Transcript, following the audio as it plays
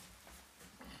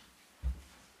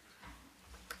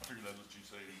That's what you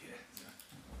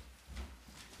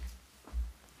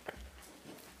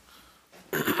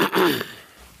say.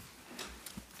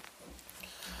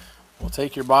 Well,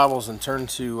 take your Bibles and turn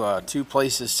to two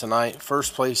places tonight.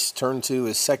 First place turn to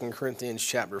is 2 Corinthians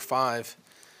chapter 5.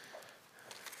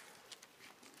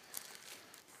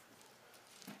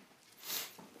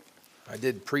 I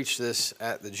did preach this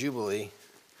at the Jubilee,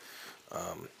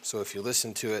 so if you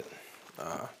listen to it,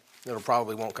 it'll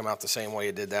probably won't come out the same way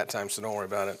it did that time, so don't worry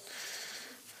about it.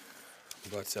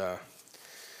 But,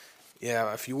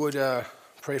 yeah, if you would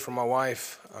pray for my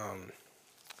wife.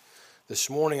 This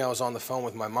morning I was on the phone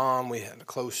with my mom. We had a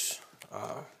close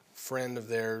friend of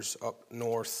theirs up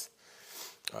north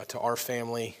to our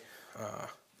family.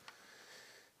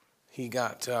 He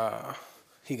got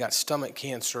stomach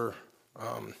cancer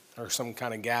or some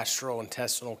kind of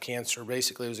gastrointestinal cancer.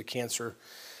 Basically, it was a cancer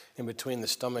in between the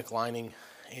stomach lining,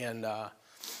 and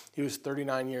he was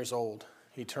 39 years old.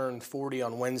 He turned 40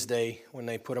 on Wednesday when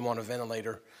they put him on a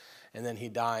ventilator, and then he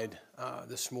died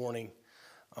this morning.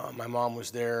 My mom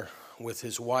was there with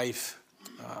his wife.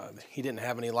 He didn't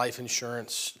have any life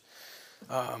insurance.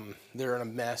 They're in a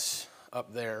mess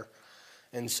up there.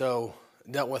 And so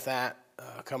dealt with that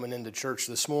coming into church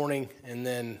this morning. And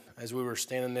then as we were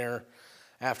standing there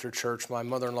after church, my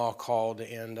mother-in-law called,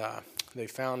 and they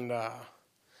found my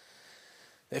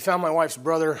wife's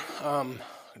brother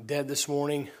dead this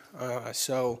morning.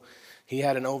 So he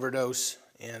had an overdose,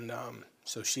 and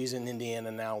so she's in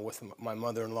Indiana now with my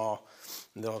mother-in-law.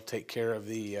 And they'll take care of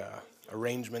the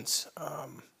arrangements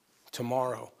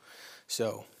tomorrow.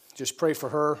 So just pray for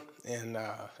her and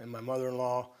my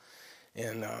mother-in-law.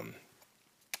 And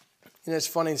it's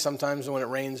funny sometimes when it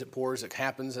rains, it pours. It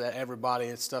happens to everybody.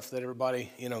 It's stuff that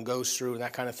everybody goes through and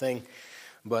that kind of thing.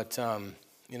 But the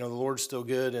Lord's still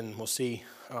good, and we'll see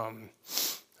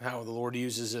how the Lord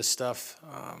uses this stuff.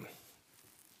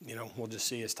 We'll just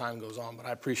see as time goes on. But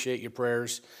I appreciate your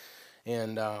prayers,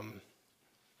 and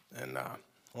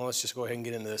well, let's just go ahead and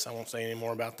get into this. I won't say any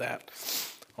more about that.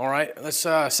 All right, let's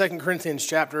 2 Corinthians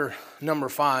chapter number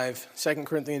 5. 2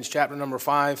 Corinthians chapter number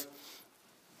 5,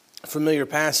 familiar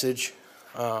passage.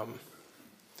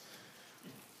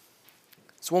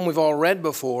 It's one we've all read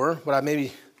before, but I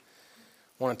maybe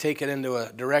want to take it into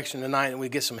a direction tonight and we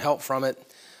get some help from it.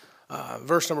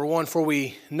 Verse number 1, for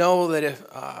we know that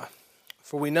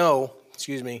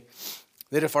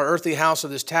if our earthly house of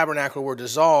this tabernacle were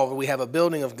dissolved, we have a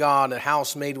building of God, a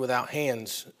house made without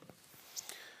hands.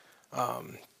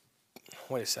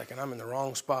 Wait a second, I'm in the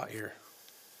wrong spot here.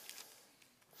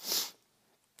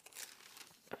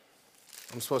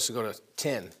 I'm supposed to go to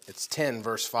 10. It's 10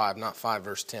 verse 5, not 5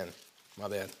 verse 10. My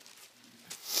bad.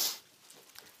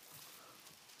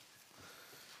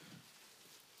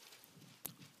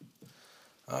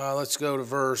 Let's go to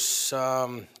verse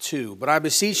 2. But I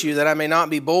beseech you that I may not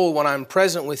be bold when I am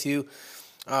present with you,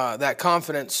 that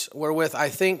confidence wherewith I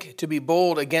think to be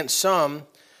bold against some,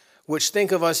 which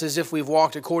think of us as if we've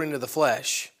walked according to the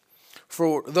flesh.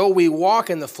 For though we walk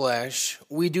in the flesh,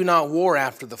 we do not war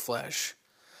after the flesh.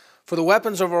 For the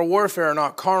weapons of our warfare are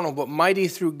not carnal, but mighty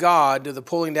through God to the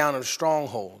pulling down of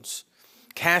strongholds,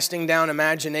 casting down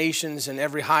imaginations and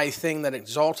every high thing that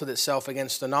exalted itself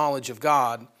against the knowledge of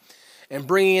God, and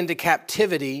bringing into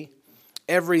captivity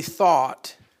every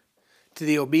thought to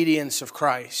the obedience of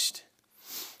Christ.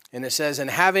 And it says, and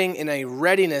having in a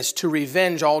readiness to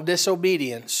revenge all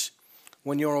disobedience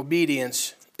when your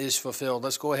obedience is fulfilled.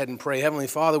 Let's go ahead and pray. Heavenly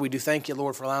Father, we do thank you,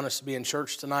 Lord, for allowing us to be in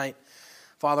church tonight.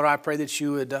 Father, I pray that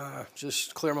you would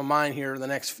just clear my mind here the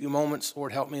next few moments.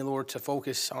 Lord, help me, Lord, to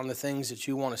focus on the things that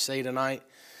you want to say tonight.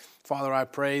 Father, I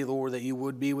pray, Lord, that you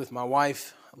would be with my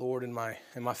wife, Lord, and my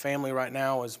family right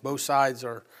now, as both sides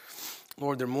are,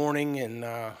 Lord, they're mourning, and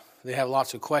they have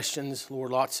lots of questions,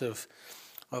 Lord, lots of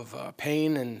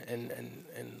pain, and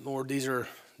Lord, these are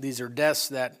deaths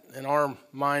that in our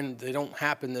mind, they don't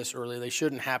happen this early. They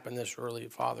shouldn't happen this early,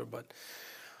 Father, but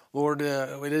Lord,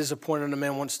 it is appointed a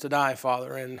man wants to die,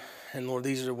 Father, and Lord,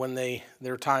 these are when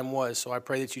their time was. So I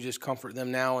pray that you just comfort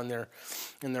them now in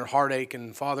their heartache,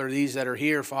 and Father, these that are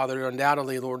here, Father,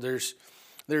 undoubtedly, Lord,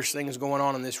 there's things going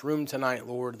on in this room tonight,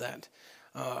 Lord, that,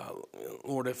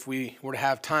 Lord, if we were to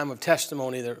have time of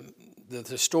testimony,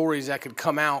 the stories that could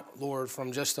come out, Lord,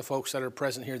 from just the folks that are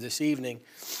present here this evening,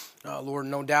 Lord,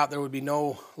 no doubt there would be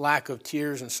no lack of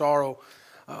tears and sorrow,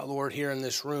 Lord, here in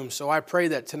this room. So I pray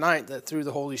that tonight, that through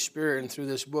the Holy Spirit and through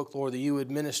this book, Lord, that you would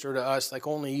minister to us like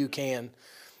only you can.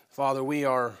 Father, we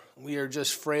are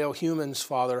just frail humans,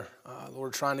 Father,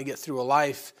 Lord, trying to get through a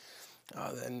life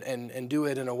and do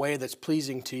it in a way that's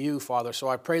pleasing to you, Father. So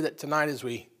I pray that tonight, as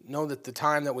we know that the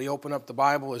time that we open up the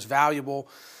Bible is valuable,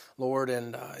 Lord,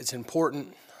 and it's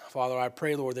important, Father, I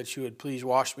pray, Lord, that you would please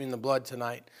wash me in the blood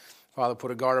tonight. Father,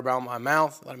 put a guard around my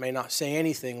mouth, that I may not say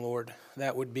anything, Lord,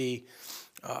 that would be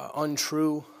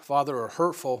untrue, Father, or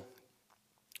hurtful.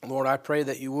 Lord, I pray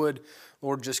that you would,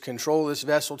 Lord, just control this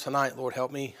vessel tonight. Lord,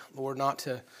 help me, Lord, not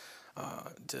to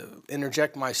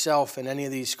interject myself in any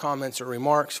of these comments or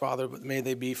remarks, Father, but may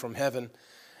they be from heaven.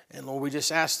 And Lord, we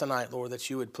just ask tonight, Lord, that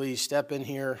you would please step in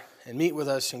here and meet with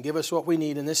us and give us what we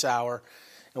need in this hour.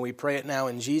 And we pray it now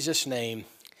in Jesus' name.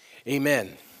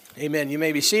 Amen. Amen. You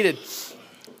may be seated.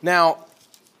 Now,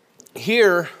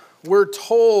 here we're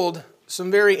told some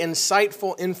very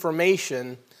insightful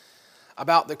information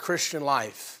about the Christian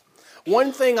life.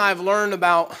 One thing I've learned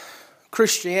about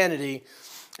Christianity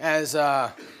as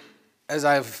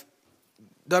I've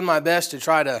done my best to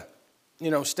try to,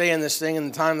 stay in this thing in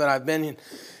the time that I've been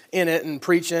in it and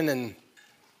preaching and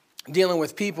dealing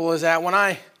with people is that when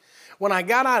I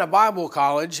got out of Bible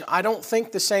college, I don't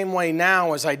think the same way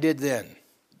now as I did then.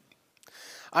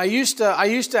 I used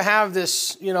to have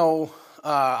this,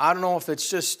 I don't know if it's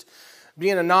just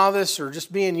being a novice or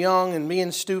just being young and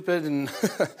being stupid and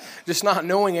just not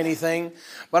knowing anything.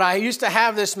 But I used to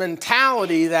have this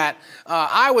mentality that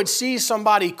I would see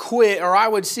somebody quit, or I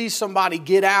would see somebody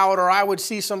get out, or I would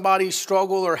see somebody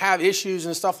struggle or have issues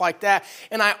and stuff like that.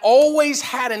 And I always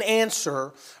had an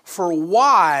answer for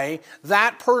why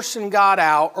that person got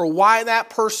out, or why that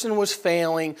person was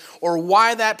failing, or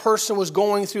why that person was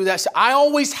going through that. I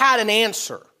always had an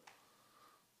answer.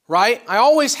 Right?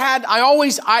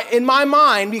 I in my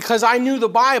mind, because I knew the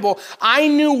Bible, I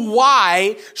knew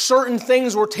why certain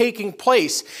things were taking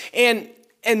place. And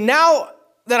now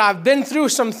that I've been through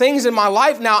some things in my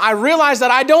life now, I realize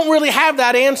that I don't really have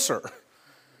that answer.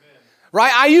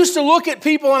 Right? I used to look at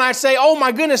people and I'd say, oh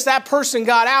my goodness, that person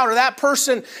got out, or that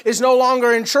person is no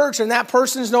longer in church, and that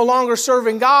person is no longer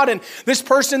serving God, and this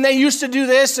person, they used to do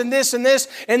this and this and this,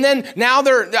 and then now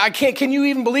can you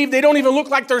even believe they don't even look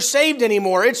like they're saved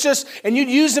anymore? It's just, and you'd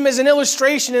use them as an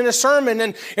illustration in a sermon,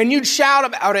 and you'd shout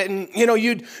about it, and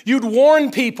you'd warn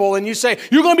people, and you'd say,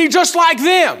 you're going to be just like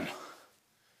them.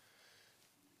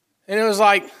 And it was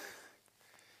like,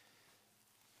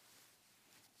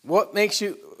 what makes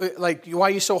you, why are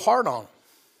you so hard on them?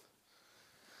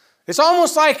 It's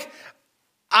almost like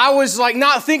I was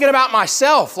not thinking about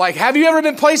myself. Have you ever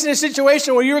been placed in a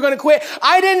situation where you were going to quit?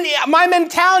 My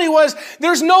mentality was,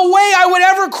 there's no way I would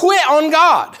ever quit on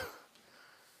God.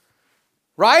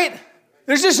 Right?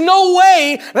 There's just no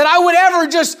way that I would ever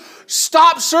just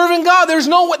stop serving God. There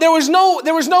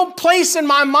was no place in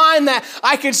my mind that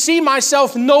I could see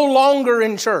myself no longer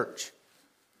in church.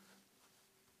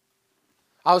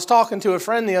 I was talking to a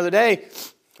friend the other day.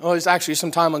 Well, it was actually some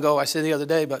time ago. I say the other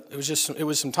day, but it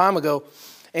was some time ago.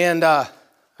 And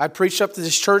I preached up to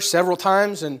this church several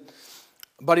times, and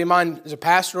a buddy of mine is a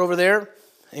pastor over there,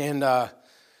 and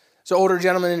he's an older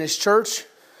gentleman in his church,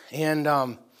 and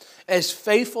as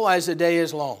faithful as the day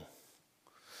is long.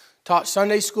 Taught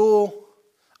Sunday school,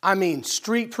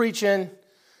 street preaching.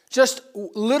 Just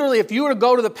literally, if you were to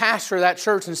go to the pastor of that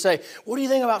church and say, what do you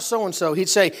think about so-and-so? He'd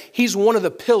say, he's one of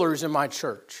the pillars in my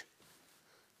church.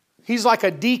 He's like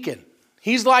a deacon.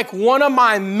 He's like one of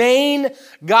my main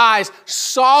guys,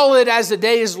 solid as the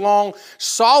day is long,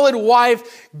 solid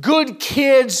wife, good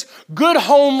kids, good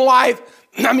home life.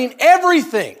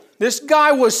 Everything. This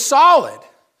guy was solid.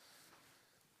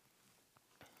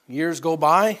 Years go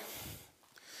by,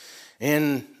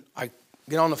 and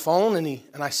get on the phone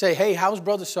and I say, hey, how's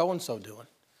brother so-and-so doing?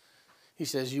 He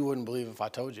says, you wouldn't believe if I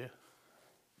told you.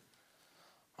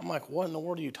 I'm like, what in the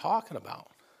world are you talking about?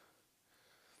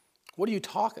 What are you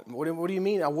talking? What do you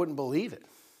mean I wouldn't believe it?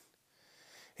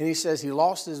 And he says he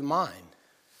lost his mind.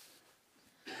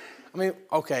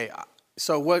 Okay,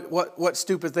 so what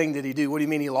stupid thing did he do? What do you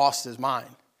mean he lost his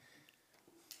mind?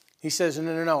 He says,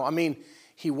 no.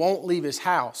 He won't leave his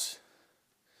house,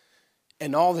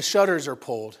 and all the shutters are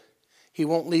pulled. He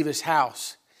won't leave his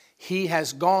house. He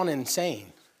has gone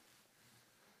insane.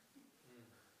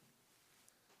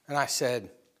 And I said,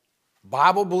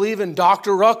 Bible-believing,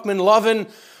 Dr. Ruckman loving,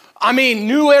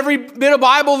 knew every bit of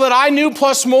Bible that I knew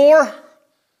plus more?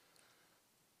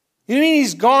 You mean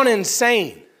he's gone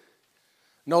insane?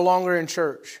 No longer in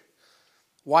church.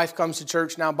 Wife comes to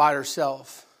church now by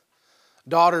herself.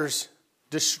 Daughter's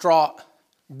distraught,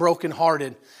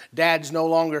 brokenhearted. Dad's no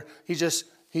longer, he's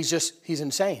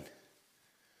insane.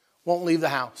 Won't leave the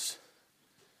house.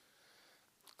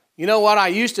 You know what? I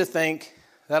used to think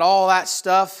that all that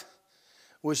stuff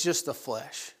was just the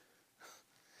flesh.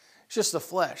 It's just the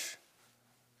flesh.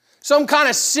 Some kind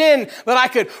of sin that I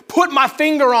could put my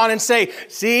finger on and say,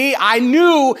 see, I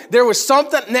knew there was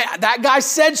something, that guy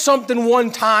said something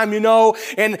one time,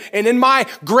 and in my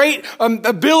great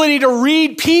ability to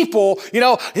read people,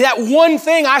 that one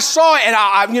thing I saw, and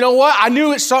I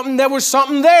knew it's something, there was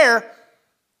something there,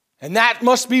 and that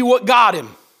must be what got him.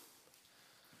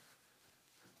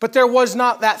 But there was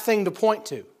not that thing to point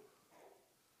to.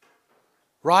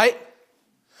 Right?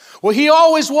 Well, he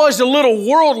always was a little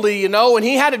worldly, and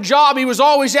he had a job. He was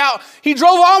always out. He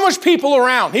drove Amish people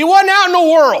around. He wasn't out in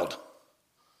the world.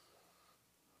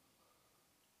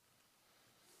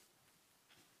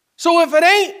 So if it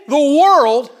ain't the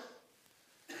world,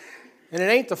 and it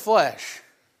ain't the flesh,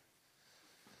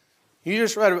 you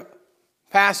just read a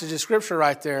passage of Scripture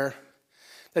right there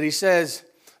that he says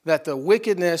that the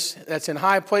wickedness that's in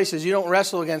high places, you don't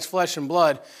wrestle against flesh and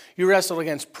blood. You wrestle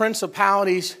against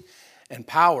principalities and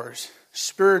powers,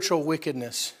 spiritual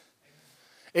wickedness.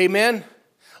 Amen?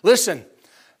 Listen,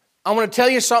 I want to tell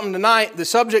you something tonight. The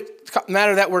subject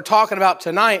matter that we're talking about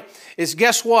tonight is,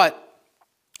 guess what?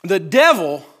 The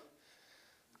devil,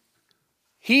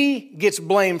 he gets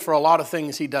blamed for a lot of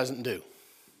things he doesn't do.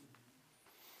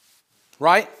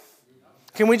 Right?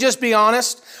 Can we just be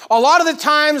honest? A lot of the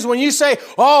times when you say,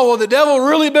 oh, well, the devil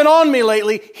really been on me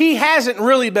lately, he hasn't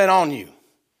really been on you.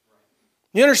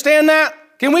 You understand that?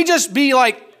 Can we just be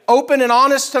open and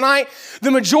honest tonight?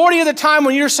 The majority of the time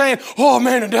when you're saying, oh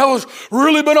man, the devil's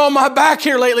really been on my back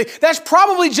here lately, that's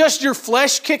probably just your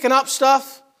flesh kicking up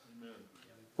stuff.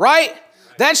 Right?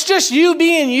 That's just you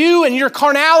being you, and your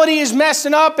carnality is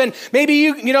messing up, and maybe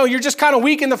you're just kind of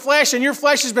weak in the flesh, and your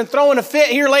flesh has been throwing a fit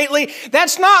here lately.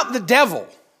 That's not the devil.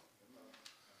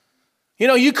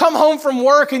 You come home from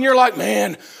work and you're like,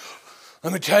 man,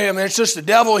 let me tell you, man, it's just the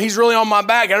devil. He's really on my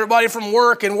back. Everybody from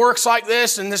work and works like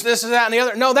this and this and that and the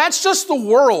other. No, that's just the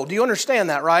world. Do you understand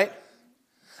that, right?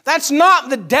 That's not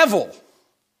the devil.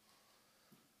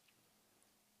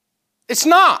 It's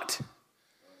not.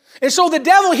 And so the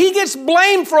devil, he gets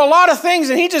blamed for a lot of things,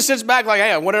 and he just sits back like,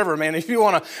 hey, whatever, man. If you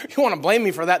want to blame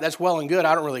me for that, that's well and good.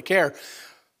 I don't really care.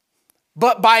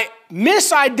 But by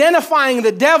misidentifying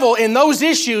the devil in those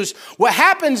issues, what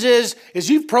happens is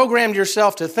you've programmed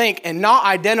yourself to think and not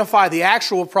identify the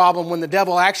actual problem when the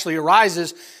devil actually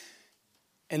arises,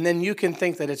 and then you can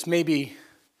think that it's maybe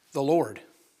the Lord.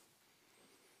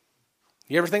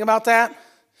 You ever think about that?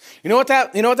 You know what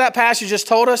that passage just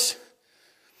told us?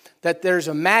 That there's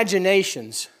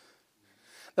imaginations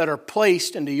that are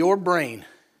placed into your brain,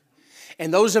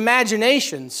 and those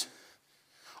imaginations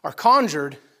are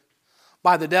conjured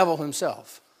by the devil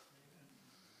himself.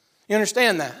 You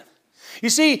understand that? You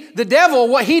see, the devil,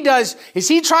 what he does is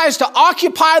he tries to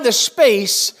occupy the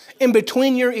space in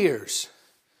between your ears.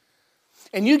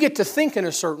 And you get to think in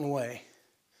a certain way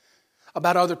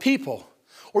about other people.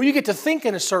 Or you get to think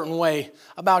in a certain way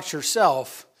about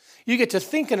yourself. You get to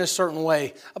think in a certain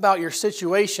way about your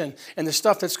situation and the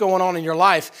stuff that's going on in your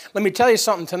life. Let me tell you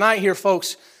something tonight here,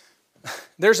 folks.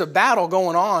 There's a battle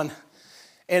going on.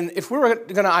 And if we were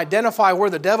going to identify where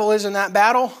the devil is in that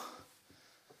battle,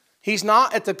 he's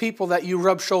not at the people that you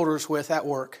rub shoulders with at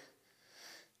work.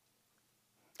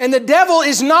 And the devil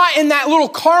is not in that little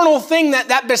carnal thing,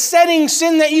 that besetting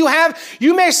sin that you have.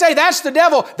 You may say, that's the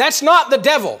devil. That's not the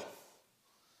devil.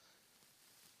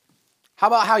 How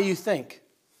about how you think?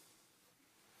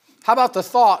 How about the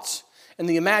thoughts and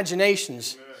the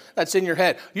imaginations that's in your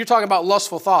head? You're talking about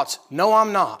lustful thoughts. No,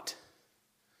 I'm not.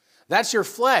 That's your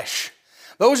flesh.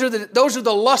 Those are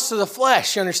the lusts of the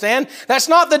flesh, you understand? That's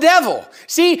not the devil.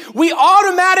 See, we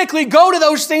automatically go to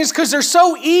those things because they're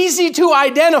so easy to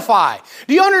identify.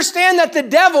 Do you understand that the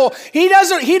devil, he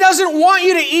doesn't want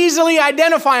you to easily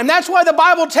identify him. That's why the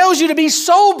Bible tells you to be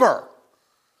sober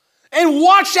and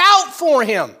watch out for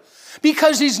him,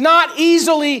 because he's not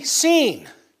easily seen.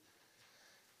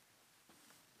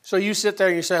 So you sit there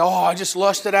and you say, oh, I just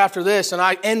lusted after this and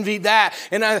I envied that.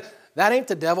 And that ain't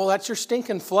the devil, that's your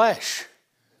stinking flesh.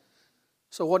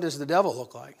 So what does the devil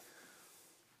look like?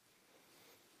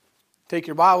 Take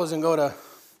your Bibles and go to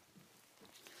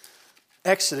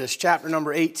Exodus chapter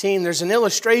number 18. There's an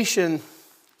illustration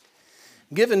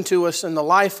given to us in the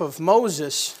life of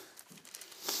Moses.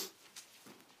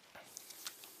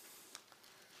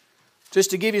 Just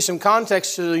to give you some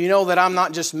context so you know that I'm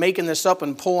not just making this up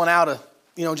and pulling out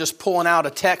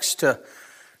a text to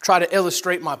try to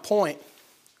illustrate my point.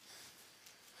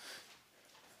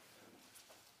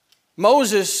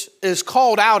 Moses is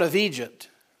called out of Egypt,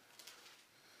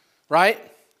 right?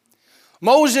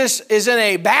 Moses is in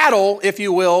a battle, if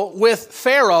you will, with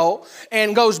Pharaoh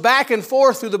and goes back and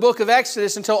forth through the book of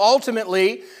Exodus until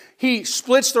ultimately he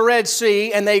splits the Red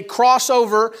Sea and they cross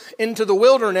over into the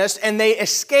wilderness and they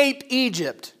escape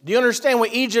Egypt. Do you understand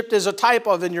what Egypt is a type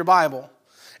of in your Bible?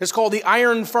 It's called the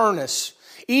iron furnace.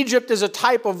 Egypt is a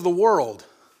type of the world.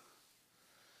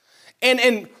 And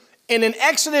in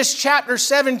Exodus chapter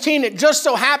 17, it just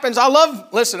so happens, I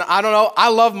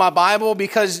love my Bible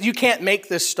because you can't make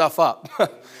this stuff up.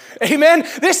 Amen.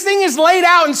 This thing is laid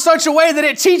out in such a way that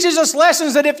it teaches us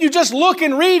lessons that if you just look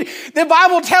and read, the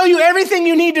Bible will tell you everything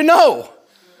you need to know.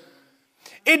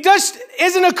 It just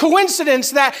isn't a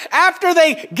coincidence that after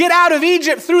they get out of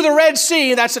Egypt through the Red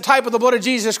Sea, that's the type of the blood of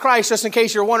Jesus Christ, just in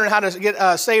case you're wondering how to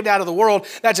get saved out of the world,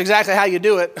 that's exactly how you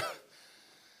do it.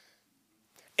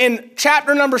 In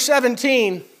chapter number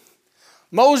 17,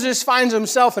 Moses finds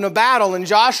himself in a battle, and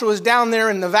Joshua's down there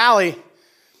in the valley,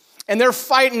 and they're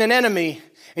fighting an enemy.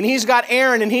 And he's got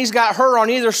Aaron and he's got Hur on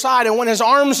either side. And when his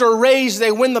arms are raised,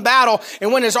 they win the battle.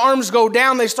 And when his arms go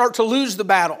down, they start to lose the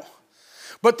battle.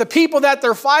 But the people that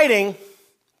they're fighting,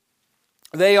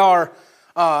 they are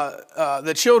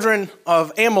the children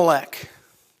of Amalek.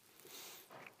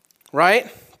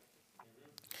 Right?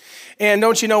 And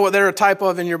don't you know what they're a type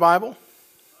of in your Bible?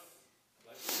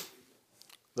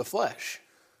 The flesh.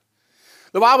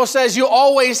 The Bible says you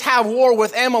always have war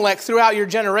with Amalek throughout your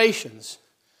generations.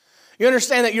 You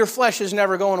understand that your flesh is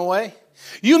never going away?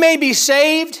 You may be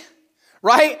saved,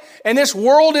 right? And this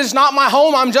world is not my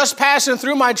home. I'm just passing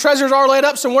through. My treasures are laid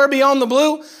up somewhere beyond the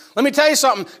blue. Let me tell you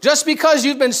something. Just because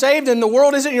you've been saved and the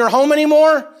world isn't your home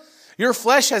anymore, your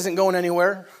flesh isn't going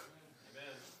anywhere.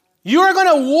 You are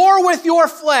going to war with your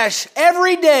flesh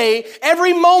every day,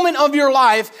 every moment of your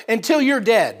life until you're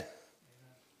dead.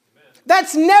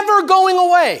 That's never going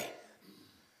away.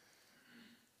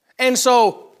 And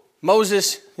so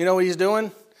Moses, you know what he's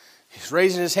doing? He's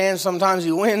raising his hands. Sometimes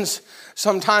he wins.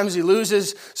 Sometimes he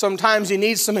loses. Sometimes he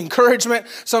needs some encouragement.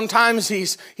 Sometimes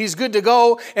he's good to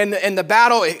go. And the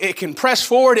battle, it can press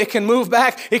forward. It can move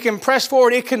back. It can press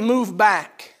forward. It can move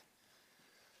back.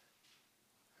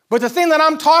 But the thing that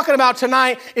I'm talking about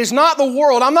tonight is not the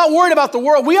world. I'm not worried about the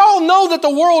world. We all know that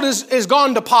the world is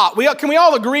gone to pot. Can we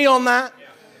all agree on that? Yeah.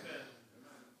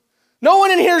 No one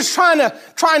in here is trying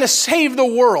to save the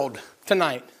world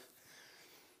tonight.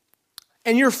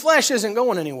 And your flesh isn't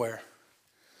going anywhere.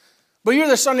 But you're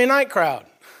the Sunday night crowd.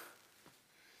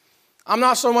 I'm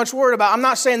not so much worried about, I'm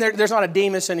not saying there's not a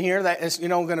Demas in here that is,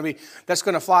 that's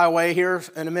going to fly away here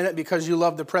in a minute because you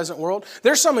love the present world.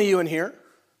 There's some of you in here.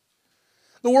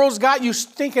 The world's got you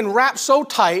stinking wrapped so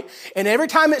tight, and every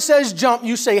time it says jump,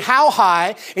 you say how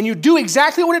high, and you do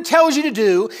exactly what it tells you to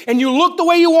do, and you look the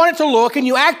way you want it to look, and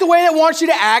you act the way it wants you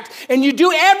to act, and you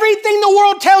do everything the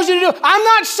world tells you to do. I'm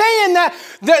not saying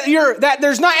that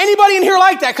there's not anybody in here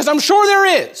like that, because I'm sure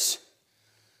there is.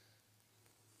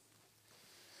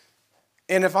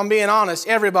 And if I'm being honest,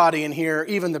 everybody in here,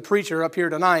 even the preacher up here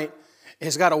tonight,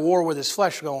 has got a war with his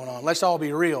flesh going on. Let's all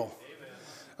be real.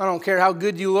 I don't care how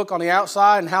good you look on the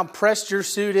outside and how pressed your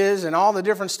suit is and all the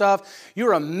different stuff.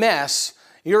 You're a mess.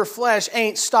 Your flesh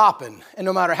ain't stopping. And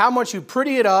no matter how much you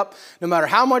pretty it up, no matter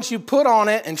how much you put on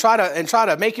it and try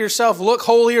to make yourself look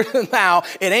holier than thou,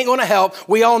 it ain't going to help.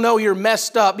 We all know you're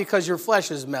messed up because your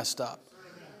flesh is messed up.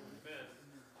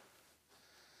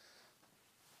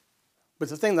 But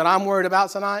the thing that I'm worried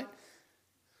about tonight,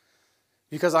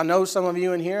 because I know some of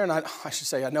you in here, and I should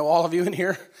say I know all of you in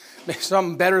here,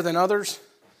 some better than others.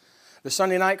 The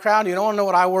Sunday night crowd, you don't want to know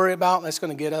what I worry about that's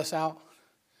going to get us out?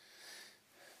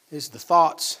 Is the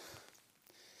thoughts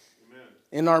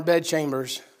in our bed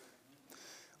chambers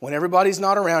when everybody's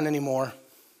not around anymore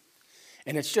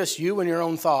and it's just you and your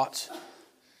own thoughts.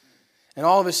 And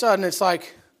all of a sudden it's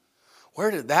like, where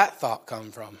did that thought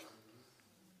come from?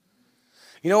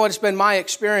 You know what? It's been my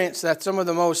experience that some of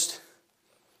the most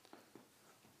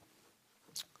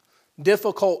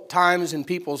difficult times in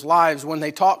people's lives when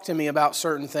they talk to me about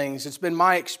certain things, it's been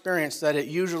my experience that it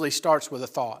usually starts with a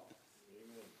thought.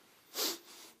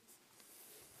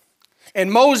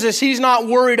 And Moses, he's not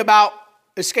worried about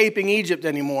escaping Egypt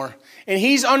anymore. And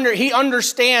he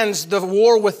understands the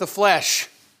war with the flesh.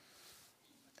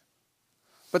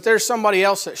 But there's somebody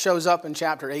else that shows up in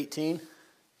chapter 18.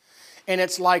 And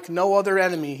it's like no other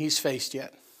enemy he's faced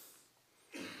yet.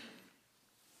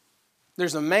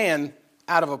 There's a man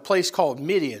out of a place called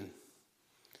Midian.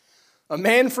 A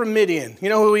man from Midian. You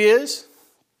know who he is?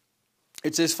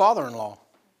 It's his father-in-law.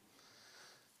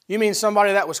 You mean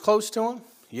somebody that was close to him?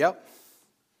 Yep.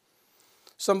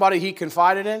 Somebody he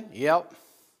confided in? Yep.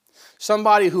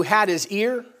 Somebody who had his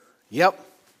ear? Yep.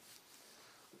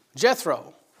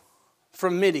 Jethro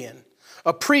from Midian.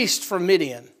 A priest from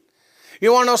Midian.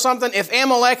 You want to know something? If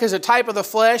Amalek is a type of the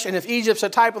flesh and if Egypt's a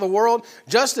type of the world,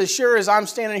 just as sure as I'm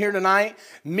standing here tonight,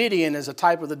 Midian is a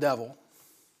type of the devil.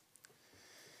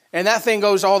 And that thing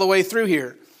goes all the way through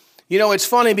here. You know, it's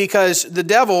funny because the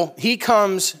devil, he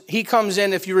comes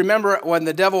in, if you remember when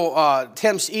the devil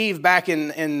tempts Eve back in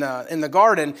the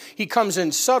garden, he comes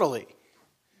in subtly.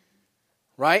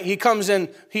 Right? He comes in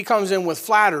with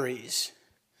flatteries.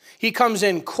 He comes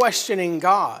in questioning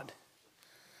God.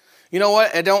 You know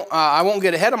what? I won't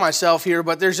get ahead of myself here,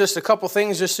 but there's just a couple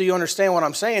things just so you understand what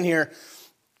I'm saying here.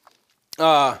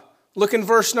 Look in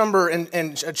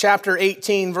in chapter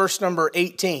 18, verse number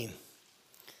 18.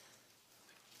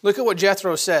 Look at what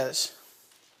Jethro says.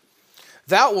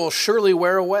 Thou wilt surely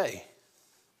wear away.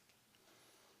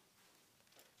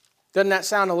 Doesn't that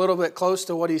sound a little bit close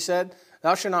to what he said?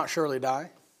 Thou shalt not surely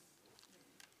die.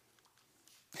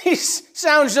 He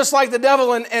sounds just like the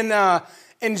devil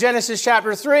in Genesis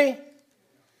chapter 3.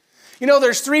 You know,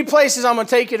 there's 3 places I'm going to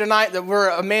take you tonight where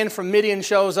a man from Midian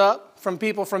shows up, from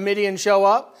people from Midian show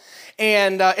up.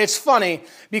 And it's funny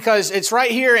because it's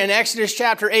right here in Exodus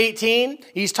chapter 18.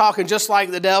 He's talking just like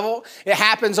the devil. It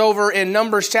happens over in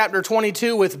Numbers chapter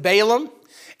 22 with Balaam.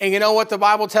 And you know what the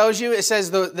Bible tells you? It says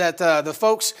that the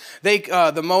folks,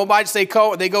 the Moabites, they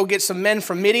go get some men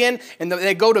from Midian, and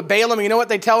they go to Balaam. And you know what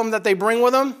they tell them that they bring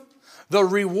with them? The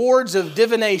rewards of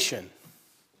divination.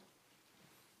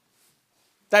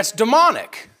 That's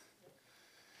demonic.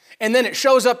 And then it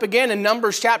shows up again in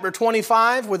Numbers chapter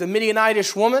 25 with a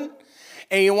Midianitish woman.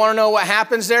 And you want to know what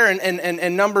happens there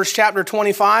in Numbers chapter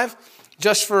 25?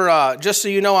 Just so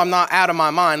you know I'm not out of my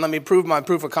mind, let me prove my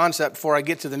proof of concept before I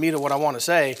get to the meat of what I want to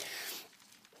say.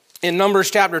 In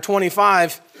Numbers chapter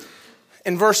 25,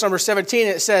 in verse number 17,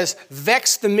 it says,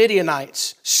 Vex the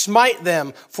Midianites, smite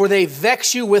them, for they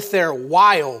vex you with their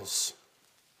wiles.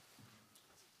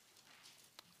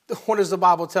 What does the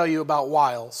Bible tell you about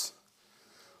wiles?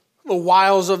 The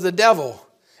wiles of the devil.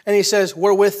 And he says,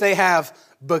 wherewith they have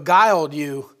beguiled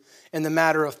you in the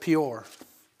matter of Peor.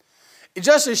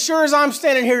 Just as sure as I'm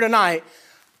standing here tonight,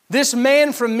 this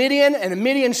man from Midian, and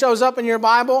Midian shows up in your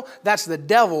Bible, that's the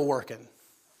devil working.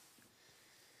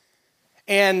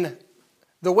 And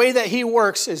the way that he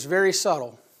works is very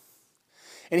subtle.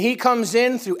 And he comes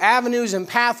in through avenues and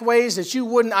pathways that you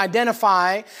wouldn't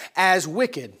identify as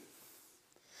wicked.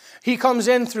 He comes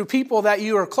in through people that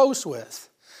you are close with.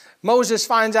 Moses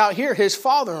finds out here his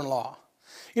father-in-law.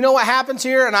 You know what happens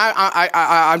here? And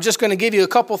I'm just going to give you a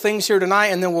couple things here tonight,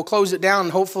 and then we'll close it down,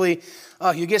 and hopefully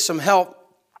you get some help.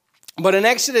 But in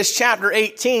Exodus chapter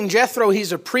 18, Jethro,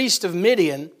 he's a priest of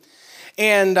Midian.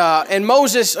 And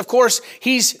Moses, of course,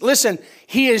 he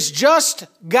has just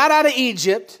got out of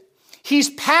Egypt. He's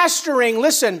pastoring,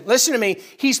 listen to me,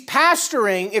 he's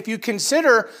pastoring, if you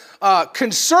consider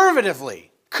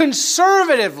conservatively,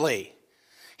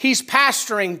 he's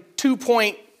pastoring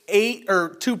 2.8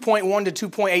 or 2.1 to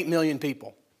 2.8 million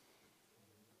people.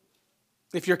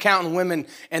 If you're counting women,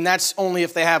 and that's only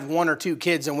if they have 1 or 2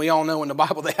 kids, and we all know in the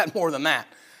Bible they had more than that,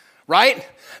 right?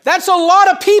 That's a lot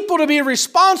of people to be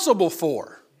responsible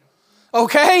for,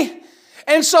 okay?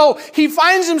 And so he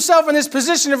finds himself in this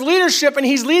position of leadership, and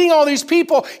he's leading all these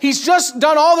people. He's just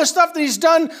done all the stuff that he's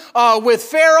done with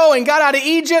Pharaoh and got out of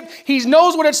Egypt. He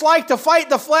knows what it's like to fight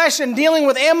the flesh and dealing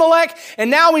with Amalek. And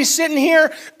now he's sitting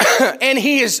here, and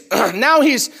he's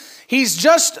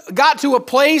just got to a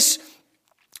place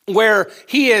where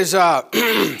he is,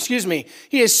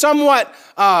 he is somewhat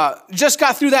just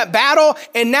got through that battle.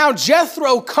 And now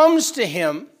Jethro comes to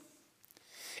him,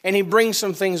 and he brings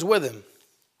some things with him.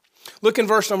 Look in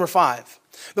verse number 5.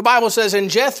 The Bible says, And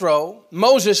Jethro,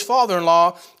 Moses'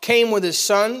 father-in-law, came with his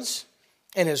sons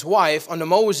and his wife unto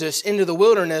Moses into the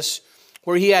wilderness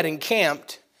where he had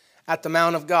encamped at the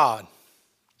mount of God.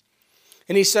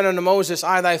 And he said unto Moses,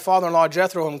 I, thy father-in-law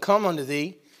Jethro, am come unto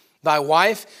thee, thy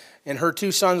wife and her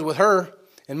 2 sons with her.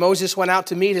 And Moses went out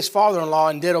to meet his father-in-law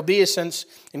and did obeisance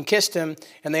and kissed him.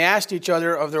 And they asked each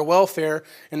other of their welfare,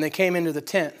 and they came into the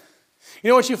tent. You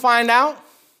know what you find out?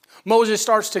 Moses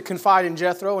starts to confide in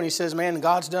Jethro, and he says, man,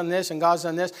 God's done this, and God's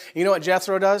done this. And you know what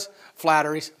Jethro does?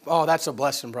 Flatteries. Oh, that's a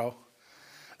blessing, bro.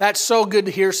 That's so good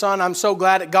to hear, son. I'm so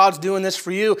glad that God's doing this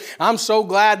for you. I'm so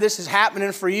glad this is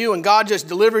happening for you. And God just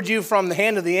delivered you from the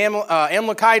hand of the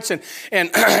Amalekites.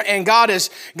 And God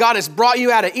has brought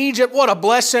you out of Egypt. What a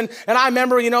blessing. And I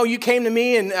remember, you came to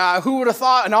me, and who would have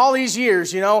thought in all these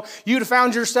years, you'd have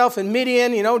found yourself in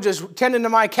Midian, just tending to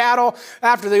my cattle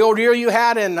after the ordeal you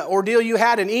had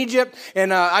in Egypt.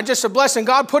 And I just a blessing.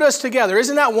 God put us together.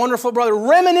 Isn't that wonderful, brother?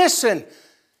 Reminiscing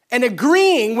and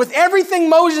agreeing with everything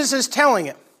Moses is telling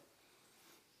him.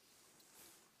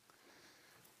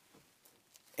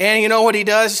 And you know what he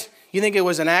does? You think it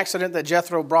was an accident that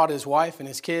Jethro brought his wife and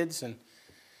his kids, and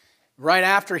right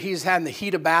after he's had the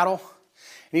heat of battle,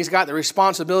 and he's got the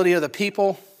responsibility of the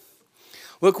people?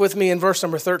 Look with me in verse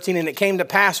number 13. And it came to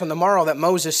pass on the morrow that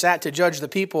Moses sat to judge the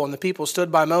people, and the people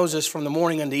stood by Moses from the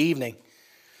morning unto evening.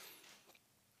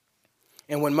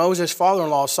 And when Moses'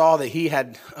 father-in-law saw that he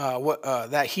had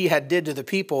did to the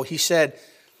people, he said,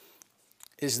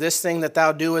 "Is this thing that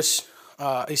thou doest?"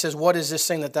 He says, "What is this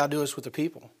thing that thou doest with the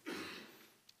people?"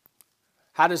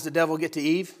 How does the devil get to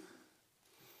Eve?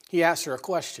 He asked her a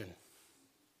question.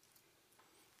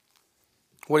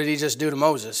 What did he just do to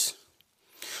Moses?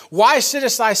 "Why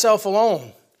sittest thyself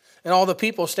alone, and all the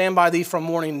people stand by thee from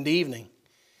morning to evening?"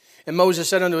 And Moses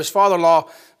said unto his father-in-law,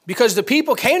 "Because the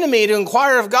people came to me to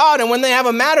inquire of God, and when they have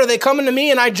a matter, they come unto me,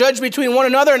 and I judge between one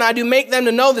another, and I do make them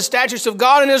to know the statutes of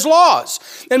God and his laws."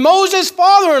 And Moses'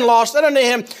 father-in-law said unto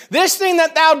him, "This thing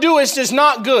that thou doest is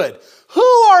not good. Who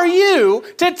are you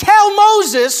to tell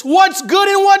Moses what's good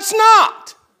and what's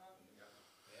not?"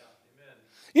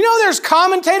 You know, there's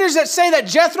commentators that say that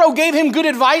Jethro gave him good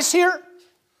advice here.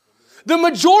 The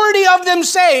majority of them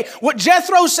say what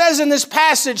Jethro says in this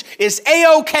passage is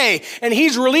A-OK, and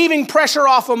he's relieving pressure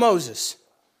off of Moses.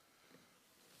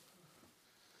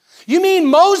 You mean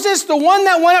Moses, the one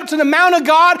that went up to the Mount of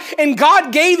God and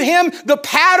God gave him the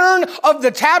pattern of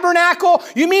the tabernacle?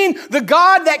 You mean the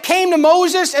God that came to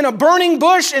Moses in a burning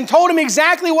bush and told him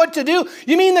exactly what to do?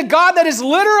 You mean the God that has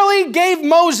literally gave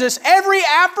Moses every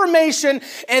affirmation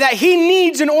that he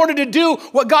needs in order to do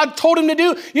what God told him to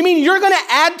do? You mean you're going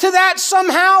to add to that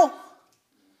somehow?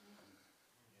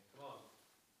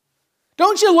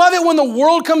 Don't you love it when the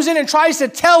world comes in and tries to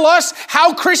tell us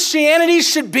how Christianity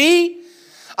should be?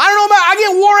 I don't know about, I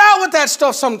get wore out with that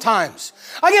stuff sometimes.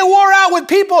 I get wore out with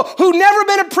people who've never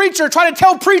been a preacher trying to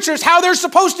tell preachers how they're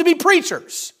supposed to be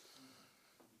preachers.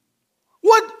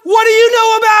 What do you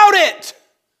know about it?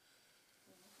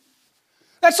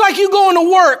 That's like you going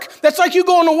to work. That's like you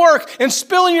going to work and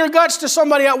spilling your guts to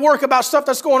somebody at work about stuff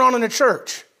that's going on in the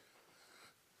church.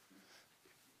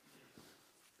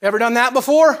 Ever done that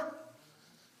before?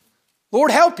 Lord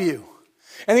help you.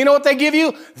 And you know what they give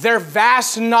you? Their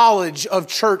vast knowledge of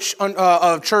church,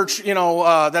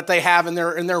 that they have in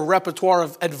their repertoire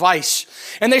of advice.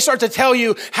 And they start to tell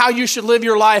you how you should live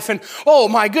your life. And, oh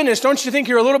my goodness, don't you think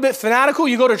you're a little bit fanatical?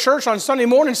 You go to church on Sunday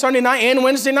morning, Sunday night, and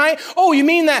Wednesday night. Oh, you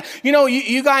mean that,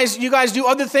 you guys do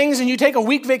other things and you take a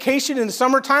week vacation in the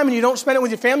summertime and you don't spend it with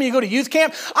your family, you go to youth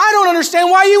camp? I don't understand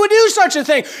why you would do such a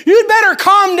thing. You'd better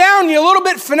calm down. You're a little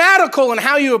bit fanatical in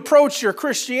how you approach your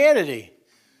Christianity.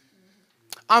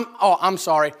 I'm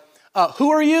sorry.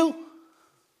 Who are you?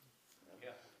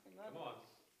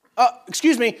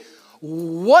 Excuse me.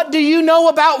 What do you know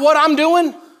about what I'm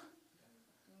doing?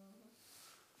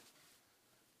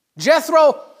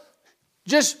 Jethro,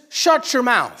 just shut your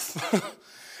mouth.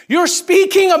 You're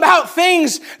speaking about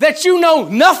things that you know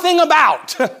nothing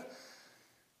about.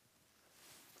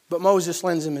 But Moses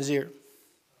lends him his ear.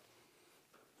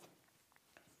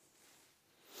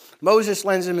 Moses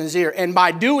lends him his ear. And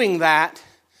by doing that,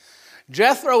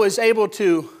 Jethro is able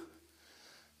to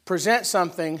present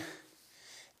something,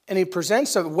 and he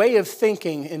presents a way of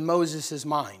thinking in Moses'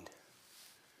 mind.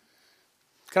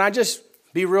 Can I just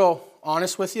be real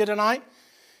honest with you tonight?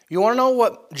 You want to know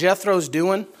what Jethro's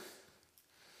doing?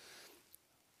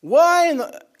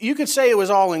 You could say it was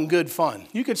all in good fun.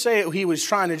 You could say he was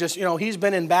trying to just, he's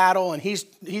been in battle, and he's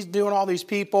doing all these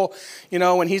people,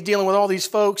 and he's dealing with all these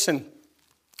folks, and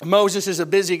Moses is a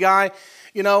busy guy.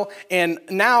 And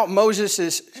now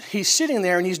he's sitting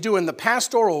there and he's doing the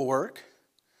pastoral work,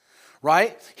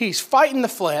 right? He's fighting the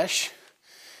flesh.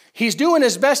 He's doing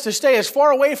his best to stay as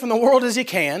far away from the world as he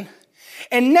can.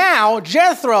 And now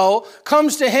Jethro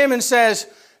comes to him and says,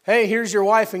 "Hey, here's your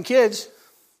wife and kids.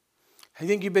 I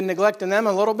think you've been neglecting them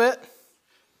a little bit.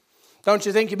 Don't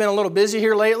you think you've been a little busy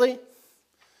here lately?"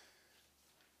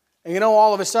 And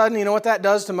all of a sudden, you know what that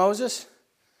does to Moses?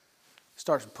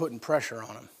 Starts putting pressure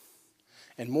on him.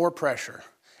 And more pressure,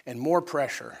 and more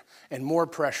pressure, and more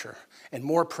pressure, and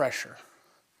more pressure.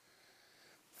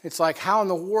 It's like, how in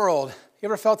the world, you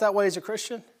ever felt that way as a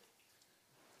Christian?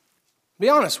 Be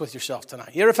honest with yourself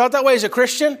tonight. You ever felt that way as a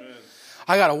Christian? Amen.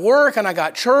 I got to work, and I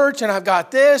got church, and I've got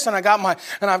this, and I've got my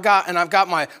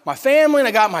family, and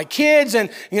I got my kids, and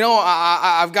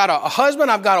I've got a husband,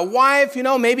 I've got a wife.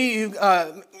 Maybe there's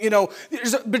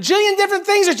a bajillion different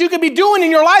things that you could be doing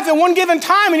in your life at one given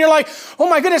time, and you're like, oh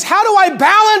my goodness, how do I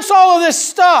balance all of this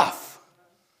stuff?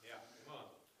 Yeah, come on.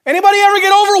 Anybody ever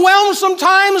get overwhelmed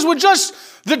sometimes with just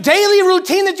the daily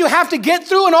routine that you have to get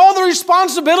through and all the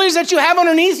responsibilities that you have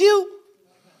underneath you?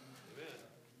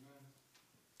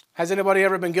 Has anybody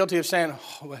ever been guilty of saying,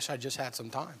 oh, I wish I just had some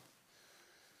time?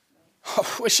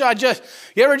 Oh,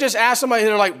 you ever just ask somebody,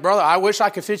 they're like, brother, I wish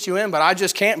I could fit you in, but I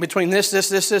just can't between this.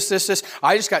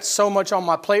 I just got so much on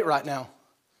my plate right now.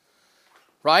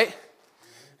 Right?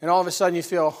 And all of a sudden you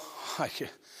feel like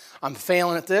I'm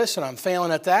failing at this, and I'm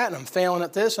failing at that, and I'm failing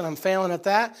at this, and I'm failing at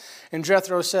that. And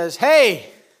Jethro says, hey,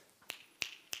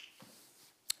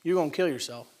 you're going to kill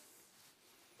yourself.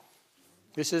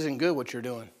 This isn't good what you're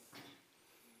doing.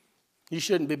 You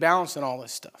shouldn't be balancing all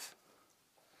this stuff.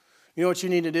 You know what you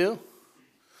need to do?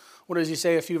 What does he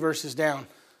say a few verses down?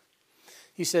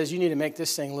 He says, you need to make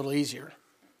this thing a little easier.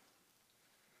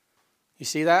 You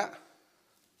see that?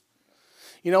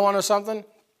 You know something?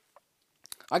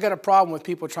 I got a problem with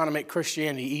people trying to make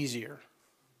Christianity easier.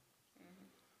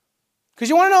 Because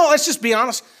you want to know, let's just be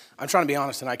honest. I'm trying to be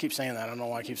honest, and I keep saying that. I don't know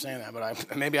why I keep saying that,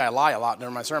 but maybe I lie a lot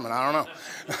during my sermon. I don't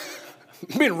know.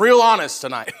 I'm being real honest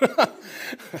tonight.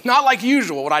 Not like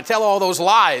usual when I tell all those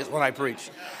lies when I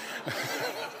preach.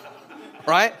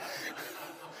 Right?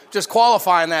 Just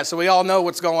qualifying that so we all know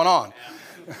what's going on.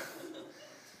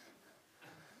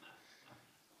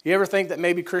 You ever think that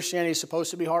maybe Christianity is supposed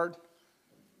to be hard?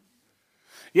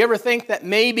 You ever think that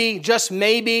maybe, just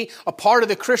maybe, a part of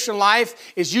the Christian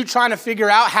life is you trying to figure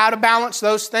out how to balance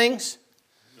those things?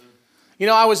 You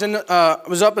know, I was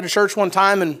up at a church one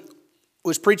time and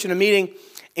was preaching a meeting,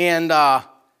 and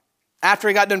after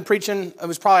he got done preaching, it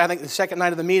was probably, I think, the second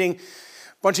night of the meeting,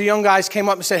 a bunch of young guys came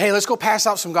up and said, hey, let's go pass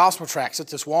out some gospel tracts at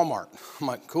this Walmart. I'm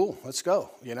like, cool, let's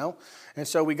go, you know. And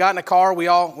so we got in a car, we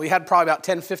had probably about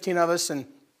 10, 15 of us, and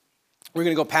we're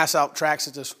going to go pass out tracts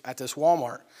at this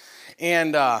Walmart.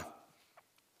 And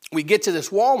we get to this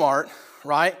Walmart,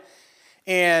 right,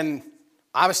 and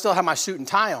I still have my suit and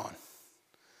tie on.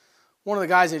 One of the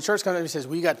guys in the church comes up and says,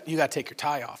 well, you got to take your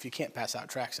tie off. You can't pass out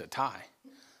tracts at a tie.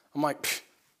 I'm like,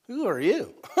 who are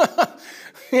you?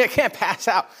 You can't pass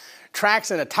out tracts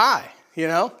in a tie, you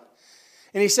know?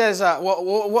 And he says,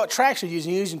 well, what tracks are you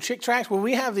using? Are you using chick tracks? Well,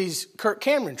 we have these Kirk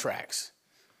Cameron tracks.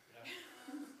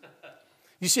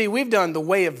 You see, we've done the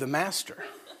way of the master.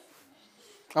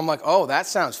 I'm like, oh, that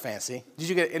sounds fancy.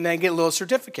 And then get little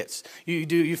certificates.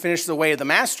 You finish the way of the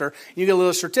master, you get a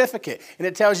little certificate. And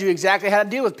it tells you exactly how to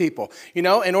deal with people. You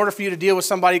know, in order for you to deal with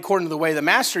somebody according to the way of the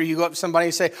master, you go up to somebody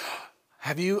and say,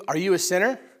 are you a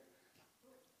sinner?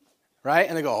 Right?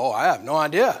 And they go, oh, I have no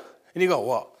idea. And you go,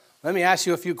 well, let me ask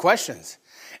you a few questions.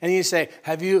 And you say,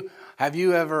 have you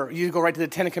ever, you go right to the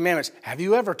Ten Commandments, have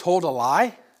you ever told a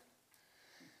lie?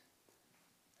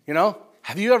 You know,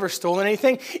 have you ever stolen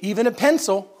anything? Even a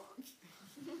pencil.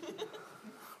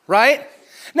 Right?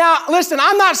 Now, listen,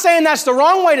 I'm not saying that's the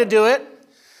wrong way to do it.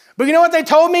 But you know what they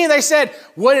told me? They said,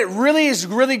 what it really is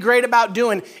really great about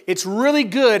doing, it's really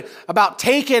good about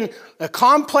taking a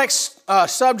complex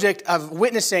subject of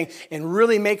witnessing and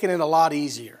really making it a lot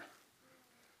easier.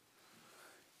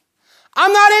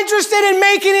 I'm not interested in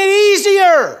making it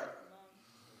easier.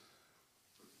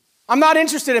 I'm not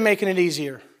interested in making it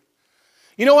easier.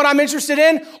 You know what I'm interested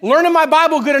in? Learning my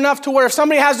Bible good enough to where if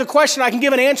somebody has a question, I can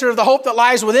give an answer of the hope that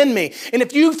lies within me. And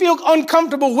if you feel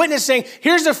uncomfortable witnessing,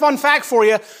 here's a fun fact for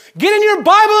you. Get in your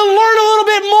Bible and learn a little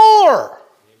bit more.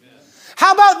 Amen.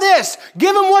 How about this?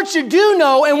 Give them what you do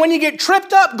know, and when you get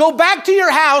tripped up, go back to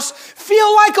your house,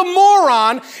 feel like a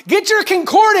moron, get your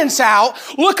concordance out,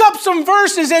 look up some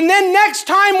verses, and then next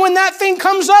time when that thing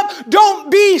comes up, don't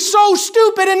be so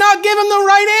stupid and not give them the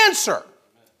right answer.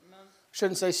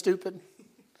 Shouldn't say stupid.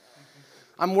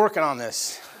 I'm working on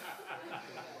this.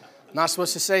 Not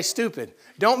supposed to say stupid.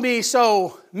 Don't be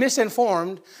so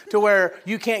misinformed to where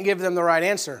you can't give them the right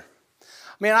answer.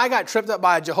 Man, I got tripped up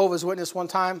by a Jehovah's Witness one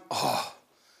time. Oh,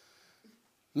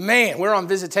 man, we're on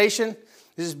visitation.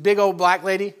 This big old black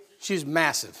lady, she's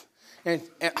massive. And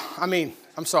I mean,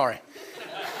 I'm sorry.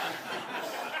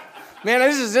 Man,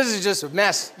 this is just a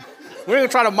mess. We're going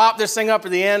to try to mop this thing up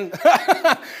at the end.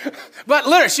 But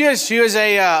literally, she was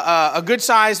a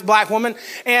good-sized black woman,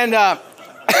 and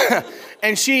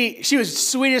and she was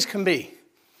sweet as can be,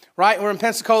 right? We're in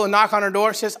Pensacola, knock on her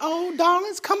door. She says, oh,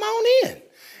 darlings, come on in.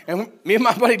 And me and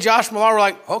my buddy Josh Millar were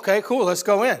like, okay, cool, let's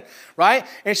go in, right?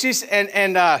 And she's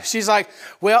like,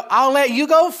 well, I'll let you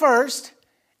go first,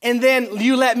 and then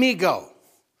you let me go.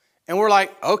 And we're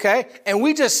like, okay. And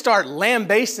we just start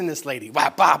lambasting this lady.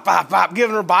 Bop, bop, bop, bop,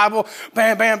 giving her Bible,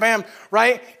 bam, bam, bam,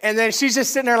 right? And then she's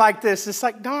just sitting there like this. It's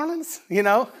like, darlings, you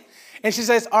know? And she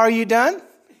says, are you done?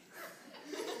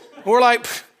 We're like,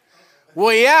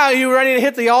 well, yeah, are you ready to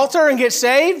hit the altar and get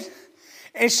saved?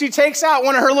 And she takes out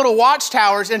one of her little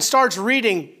watchtowers and starts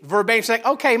reading verbatim. She's like,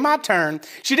 okay, my turn.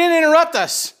 She didn't interrupt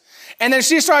us. And then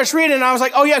she starts reading, and I was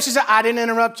like, oh, yeah. She said, I didn't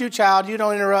interrupt you, child. You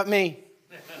don't interrupt me.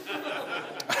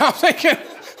 I'm thinking,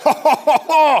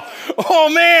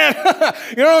 oh man,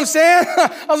 you know what I'm saying?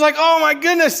 I was like, oh my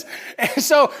goodness. And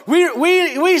so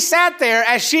we sat there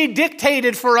as she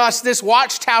dictated for us this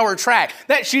Watchtower tract.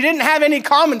 That she didn't have any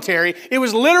commentary. It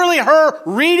was literally her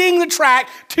reading the tract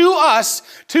to us,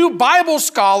 two Bible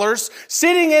scholars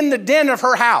sitting in the den of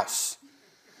her house.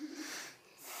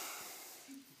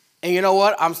 And you know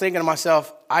what? I'm thinking to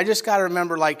myself, I just got to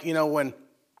remember, like, you know, when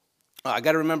I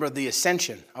got to remember the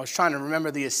ascension. I was trying to remember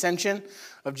the ascension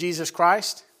of Jesus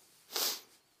Christ.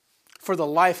 For the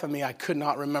life of me, I could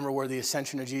not remember where the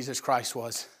ascension of Jesus Christ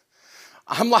was.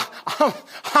 I'm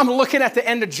looking at the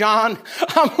end of John.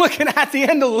 I'm looking at the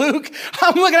end of Luke.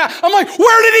 I'm like,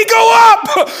 where did he go up?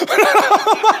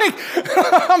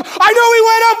 I know he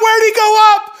went up. Where did he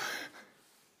go up?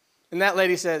 And that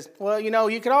lady says, well, you know,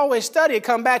 you could always study and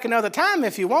come back another time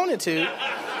if you wanted to.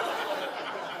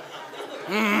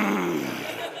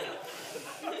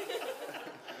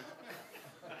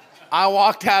 I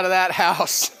walked out of that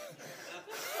house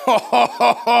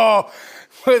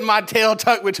with my tail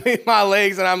tucked between my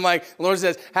legs, and I'm like, the Lord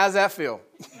says, how's that feel?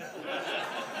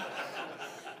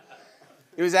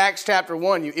 It was Acts chapter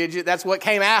 1, you idiot. That's what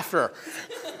came after.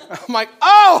 I'm like,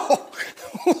 oh,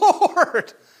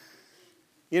 Lord.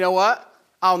 You know what?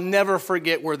 I'll never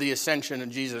forget where the ascension of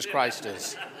Jesus Christ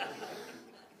is.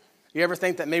 You ever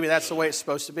think that maybe that's the way it's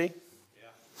supposed to be?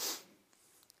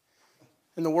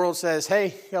 And the world says, hey,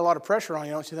 you got a lot of pressure on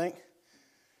you, don't you think?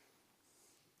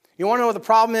 You want to know what the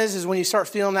problem is when you start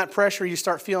feeling that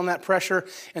pressure,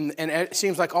 and it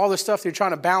seems like all the stuff that you're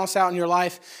trying to balance out in your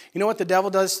life. You know what the devil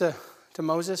does to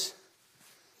Moses?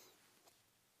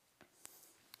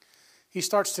 He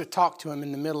starts to talk to him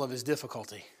in the middle of his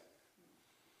difficulty.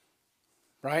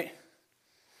 Right?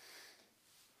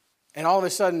 And all of a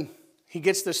sudden, he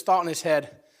gets this thought in his head,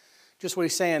 just what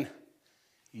he's saying,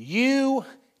 you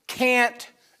can't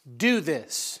do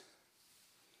this.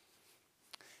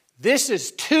 This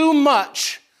is too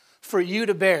much for you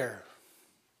to bear.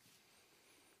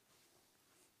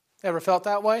 Ever felt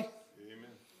that way? Amen.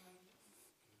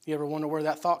 You ever wonder where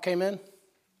that thought came in?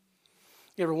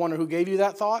 You ever wonder who gave you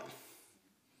that thought?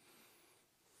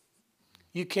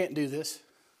 You can't do this.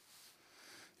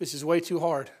 This is way too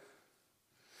hard.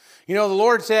 You know, the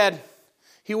Lord said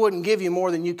He wouldn't give you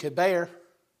more than you could bear.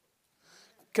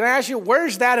 Can I ask you,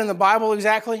 where's that in the Bible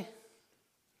exactly?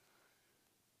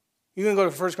 You can go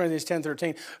to 1 Corinthians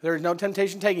 10:13. There is no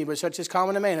temptation taking you, but such is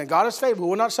common to man. And God is faithful, who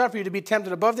will not suffer you to be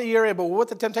tempted above that you are able, but with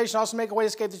the temptation also make a way to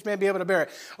escape that you may be able to bear it.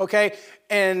 Okay,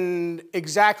 and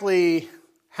exactly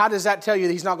how does that tell you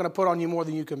that He's not going to put on you more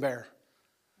than you can bear?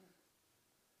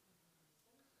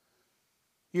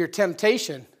 Your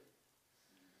temptation,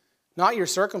 not your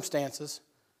circumstances.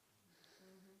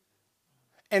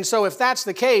 And so if that's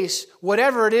the case,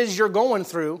 whatever it is you're going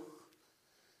through,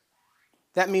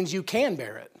 that means you can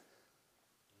bear it.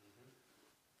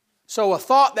 So a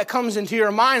thought that comes into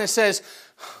your mind that says,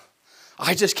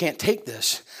 I just can't take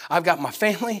this. I've got my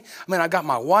family. I got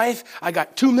my wife. I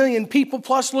got 2 million people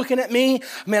plus looking at me.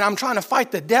 I'm trying to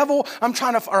fight the devil. I'm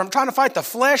trying to fight the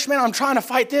flesh, man. I'm trying to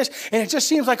fight this. And it just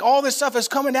seems like all this stuff is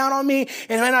coming down on me.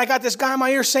 And man, I got this guy in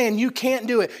my ear saying, you can't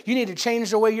do it. You need to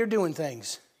change the way you're doing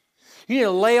things. You need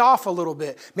to lay off a little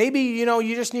bit. Maybe,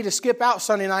 you just need to skip out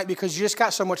Sunday night because you just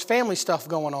got so much family stuff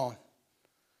going on.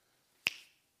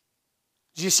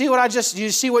 Did you see what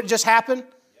just happened?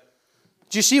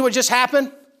 Did you see what just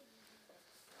happened?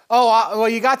 Oh, well,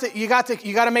 you got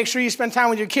to make sure you spend time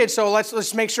with your kids. So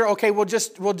let's make sure. Okay, we'll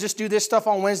just do this stuff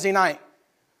on Wednesday night.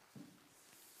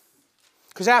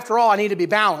 Because after all, I need to be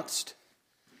balanced.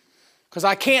 Because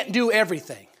I can't do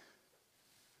everything.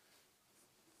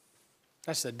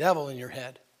 That's the devil in your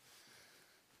head.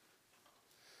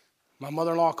 My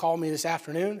mother-in-law called me this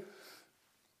afternoon,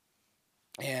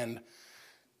 and a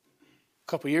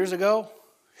couple years ago,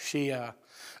 she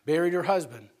buried her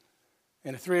husband.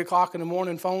 In a 3 o'clock in the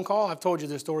morning phone call, I've told you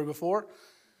this story before.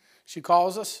 She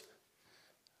calls us.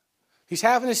 He's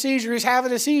having a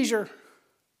seizure.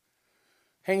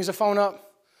 Hangs the phone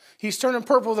up. He's turning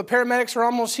purple. The paramedics are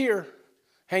almost here.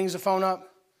 Hangs the phone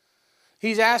up.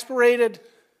 He's aspirated.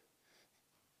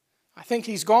 I think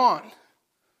he's gone.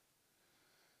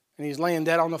 And he's laying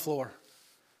dead on the floor.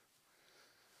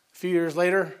 A few years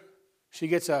later, she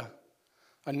gets a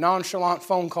nonchalant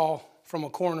phone call from a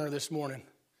coroner this morning.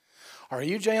 Are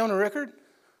you Jonah Rickard?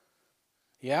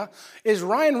 Yeah. Is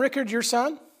Ryan Rickard your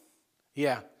son?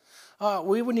 Yeah.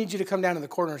 We would need you to come down to the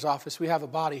coroner's office. We have a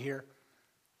body here.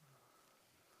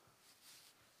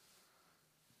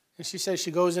 And she says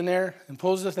she goes in there and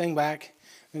pulls the thing back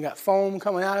and got foam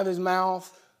coming out of his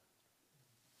mouth.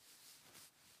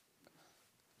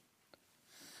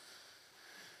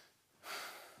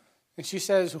 And she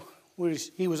says,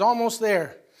 he was almost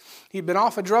there. He'd been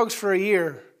off of drugs for a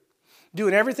year,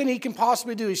 doing everything he can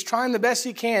possibly do. He's trying the best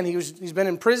he can. He's been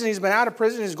in prison. He's been out of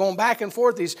prison. He's going back and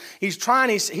forth. He's trying.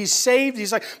 He's saved.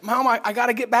 He's like, Mom, I got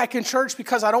to get back in church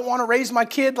because I don't want to raise my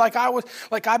kid like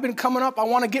I've been coming up. I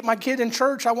want to get my kid in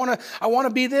church. I want to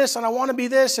be this and I want to be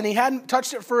this. And he hadn't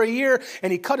touched it for a year,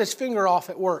 and he cut his finger off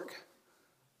at work.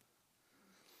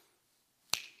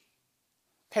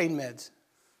 Pain meds.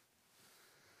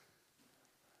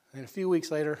 And a few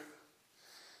weeks later,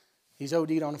 he's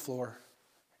OD'd on the floor,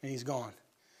 and he's gone.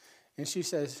 And she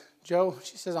says, Joe,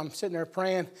 I'm sitting there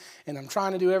praying, and I'm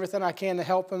trying to do everything I can to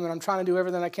help him, and I'm trying to do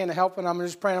everything I can to help him, and I'm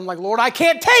just praying. I'm like, Lord, I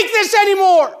can't take this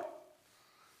anymore.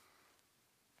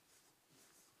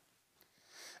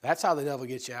 That's how the devil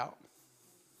gets you out.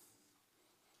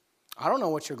 I don't know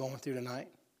what you're going through tonight.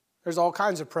 There's all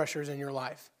kinds of pressures in your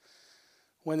life.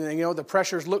 When the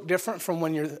pressures look different from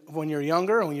when you're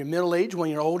younger, when you're middle-aged,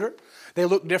 when you're older. They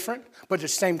look different, but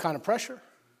it's the same kind of pressure.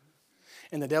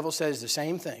 And the devil says the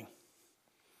same thing.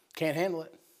 Can't handle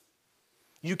it.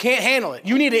 You can't handle it.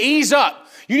 You need to ease up.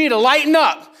 You need to lighten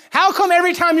up. How come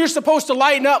every time you're supposed to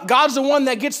lighten up, God's the one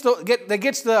that gets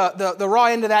the raw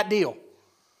end of that deal?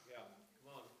 Yeah.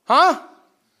 Come on. Huh?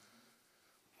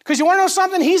 Because you want to know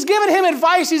something? He's given him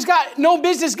advice he's got no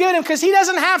business giving him because he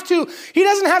doesn't have to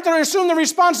assume the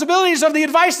responsibilities of the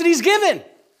advice that he's given.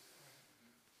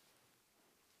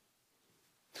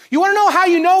 You want to know how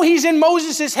you know he's in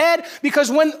Moses' head? Because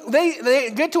when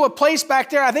they get to a place back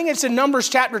there, I think it's in Numbers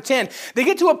chapter 10. They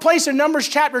get to a place in Numbers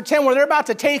chapter 10 where they're about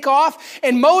to take off.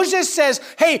 And Moses says,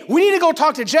 hey, we need to go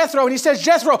talk to Jethro. And he says,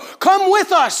 Jethro, come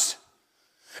with us.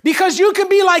 Because you can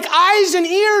be like eyes and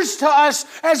ears to us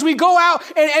as we go out,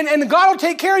 and God will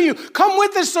take care of you. Come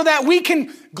with us so that we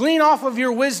can glean off of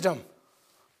your wisdom.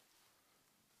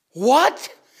 What?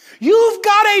 You've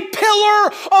got a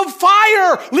pillar of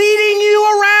fire leading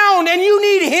you around, and you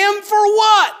need him for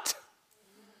what?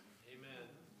 Amen.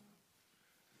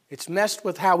 It's messed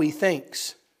with how he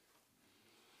thinks.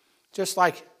 Just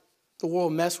like the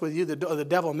world messed with you, the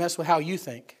devil messed with how you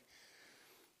think.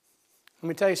 Let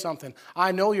me tell you something.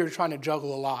 I know you're trying to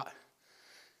juggle a lot.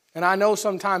 And I know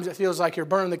sometimes it feels like you're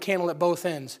burning the candle at both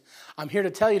ends. I'm here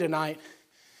to tell you tonight,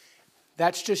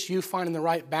 that's just you finding the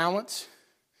right balance,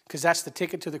 because that's the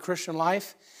ticket to the Christian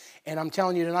life. And I'm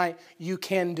telling you tonight, you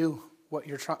can do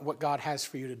what God has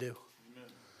for you to do. Amen.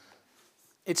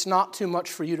 It's not too much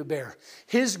for you to bear.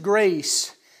 His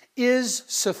grace is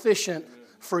sufficient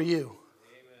for you.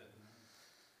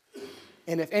 Amen.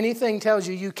 And if anything tells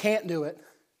you you can't do it,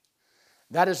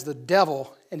 that is the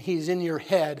devil, and he's in your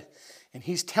head, and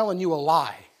he's telling you a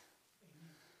lie.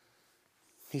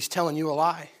 He's telling you a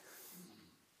lie.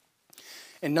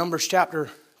 In Numbers chapter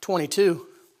 22,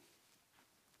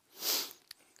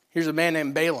 here's a man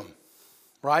named Balaam,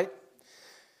 right?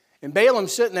 And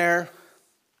Balaam's sitting there.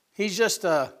 He's just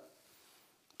a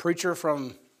preacher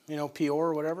from, Peor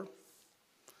or whatever.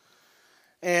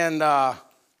 And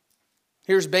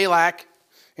here's Balak.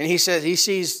 And he says, he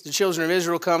sees the children of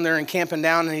Israel come there and camping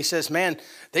down, and he says, man,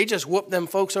 they just whooped them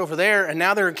folks over there, and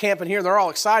now they're camping here. They're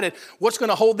all excited. What's going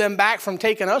to hold them back from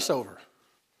taking us over?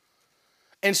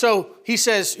 And so he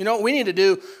says, you know what we need to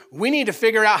do? We need to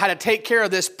figure out how to take care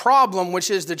of this problem, which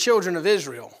is the children of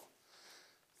Israel.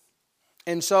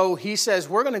 And so he says,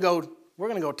 we're going to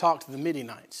go talk to the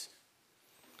Midianites.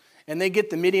 And they get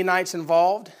the Midianites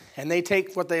involved, and they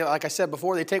take like I said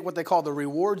before, they take what they call the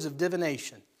rewards of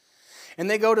divination. And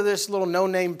they go to this little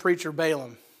no-name preacher,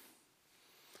 Balaam.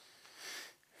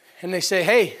 And they say,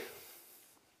 hey,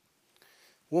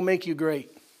 we'll make you great.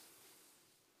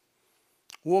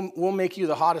 We'll make you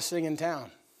the hottest thing in town.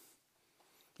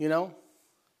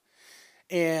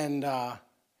 And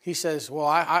he says, well,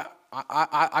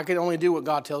 I can only do what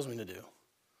God tells me to do.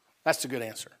 That's a good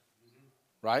answer.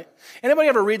 Right? Anybody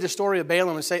ever read the story of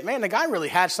Balaam and say, man, the guy really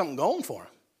had something going for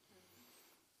him?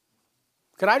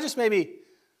 Could I just maybe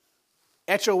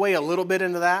etch away a little bit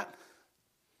into that?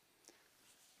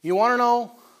 You want to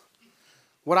know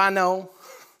what I know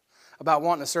about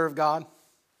wanting to serve God?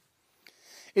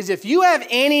 Is if you have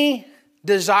any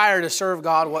desire to serve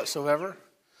God whatsoever,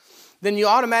 then you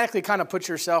automatically kind of put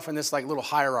yourself in this like little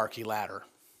hierarchy ladder.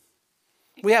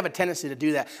 We have a tendency to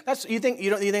do that. You think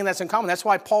that's uncommon? That's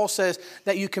why Paul says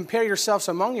that you compare yourselves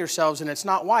among yourselves, and it's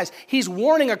not wise. He's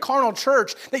warning a carnal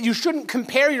church that you shouldn't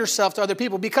compare yourself to other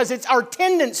people, because it's our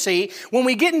tendency when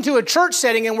we get into a church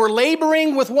setting and we're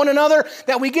laboring with one another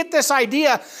that we get this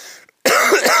idea,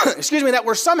 that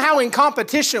we're somehow in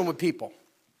competition with people.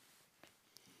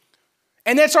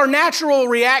 And that's our natural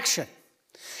reaction.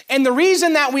 And the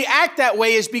reason that we act that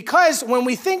way is because when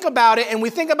we think about it and we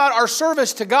think about our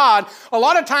service to God, a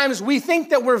lot of times we think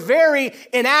that we're very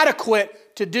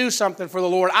inadequate to do something for the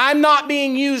Lord. I'm not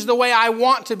being used the way I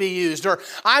want to be used, or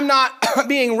I'm not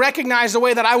being recognized the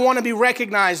way that I want to be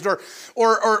recognized,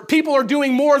 or people are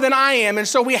doing more than I am. And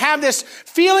so we have this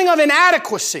feeling of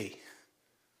inadequacy.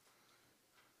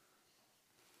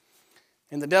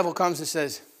 And the devil comes and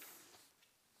says,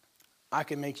 I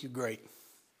can make you great.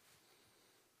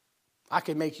 I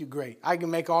can make you great. I can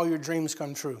make all your dreams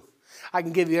come true. I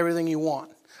can give you everything you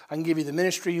want. I can give you the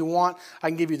ministry you want. I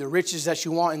can give you the riches that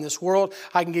you want in this world.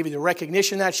 I can give you the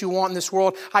recognition that you want in this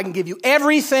world. I can give you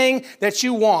everything that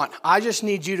you want. I just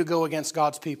need you to go against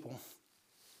God's people.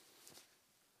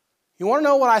 You want to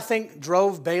know what I think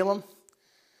drove Balaam?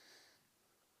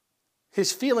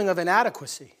 His feeling of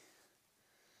inadequacy.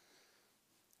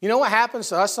 You know what happens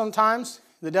to us sometimes?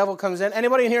 The devil comes in.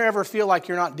 Anybody in here ever feel like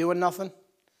you're not doing nothing?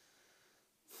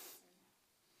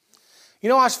 You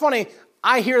know, it's funny.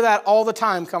 I hear that all the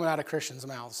time coming out of Christians'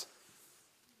 mouths.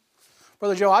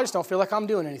 Brother Joe, I just don't feel like I'm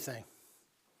doing anything.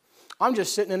 I'm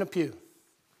just sitting in a pew.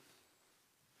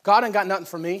 God ain't got nothing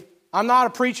for me. I'm not a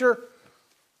preacher.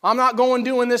 I'm not going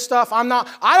doing this stuff. I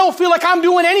don't feel like I'm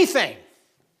doing anything.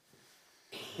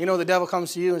 You know, the devil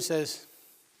comes to you and says,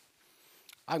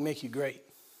 I can make you great.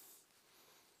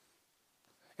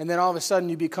 And then all of a sudden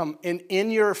you become, in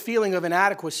your feeling of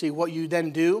inadequacy, what you then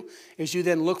do is you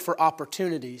then look for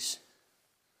opportunities.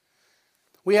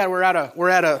 We're at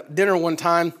a dinner one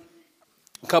time.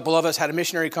 A couple of us had a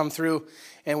missionary come through,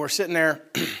 and we're sitting there,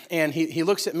 and he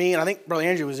looks at me, and I think Brother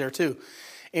Andrew was there too.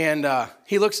 And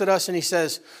he looks at us and he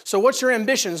says, so what's your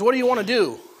ambitions? What do you want to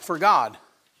do for God?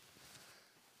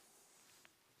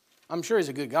 I'm sure he's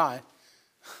a good guy.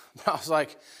 But I was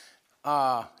like,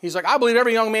 he's like, I believe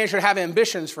every young man should have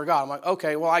ambitions for God. I'm like,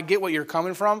 okay, well, I get what you're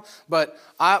coming from, but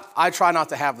I try not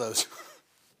to have those.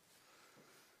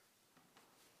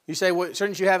 You say, well,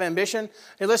 shouldn't you have ambition?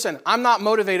 Hey, listen, I'm not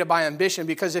motivated by ambition,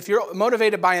 because if you're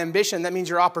motivated by ambition, that means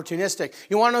you're opportunistic.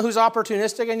 You want to know who's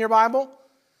opportunistic in your Bible?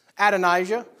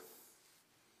 Adonijah.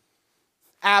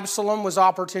 Absalom was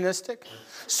opportunistic.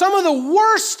 Some of the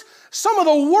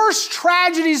worst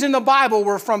tragedies in the Bible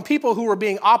were from people who were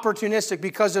being opportunistic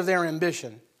because of their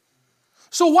ambition.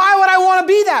 So why would I want to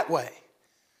be that way?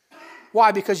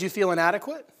 Why? Because you feel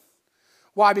inadequate?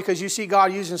 Why? Because you see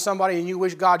God using somebody and you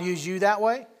wish God used you that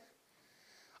way?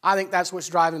 I think that's what's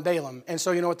driving Balaam. And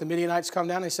so you know what? The Midianites come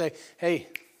down and they say, hey,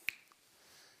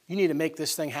 you need to make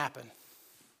this thing happen.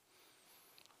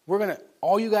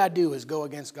 All you got to do is go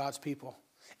against God's people.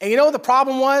 And you know what the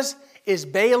problem was? Is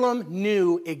Balaam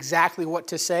knew exactly what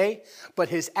to say, but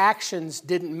his actions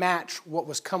didn't match what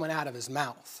was coming out of his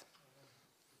mouth.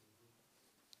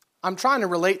 I'm trying to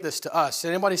relate this to us.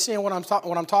 Anybody seeing what I'm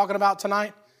talking about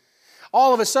tonight?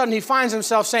 All of a sudden he finds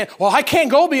himself saying, well, I can't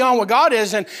go beyond what God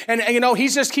is. And you know, he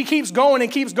keeps going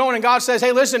and keeps going. And God says,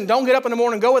 hey, listen, don't get up in the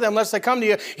morning and go with them unless they come to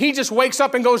you. He just wakes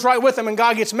up and goes right with them, and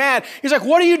God gets mad. He's like,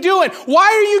 what are you doing? Why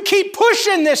are you keep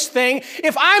pushing this thing?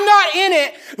 If I'm not in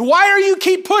it, why are you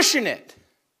keep pushing it?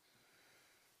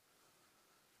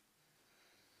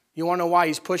 You want to know why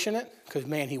he's pushing it? Because,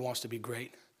 man, he wants to be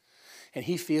great. And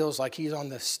he feels like he's on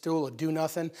the stool of do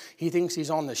nothing. He thinks he's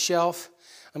on the shelf.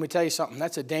 Let me tell you something,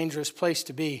 that's a dangerous place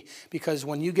to be, because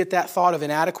when you get that thought of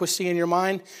inadequacy in your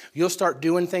mind, you'll start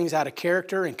doing things out of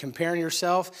character and comparing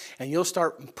yourself, and you'll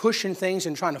start pushing things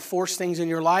and trying to force things in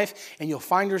your life, and you'll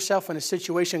find yourself in a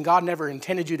situation God never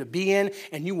intended you to be in,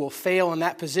 and you will fail in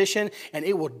that position, and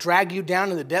it will drag you down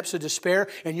in the depths of despair,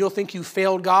 and you'll think you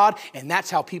failed God, and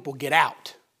that's how people get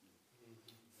out.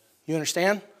 You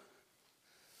understand?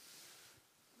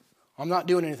 I'm not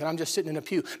doing anything. I'm just sitting in a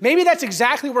pew. Maybe that's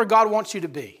exactly where God wants you to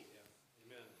be.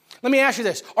 Yeah. Let me ask you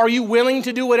this. Are you willing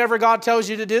to do whatever God tells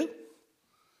you to do?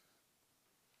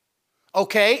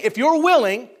 Okay, if you're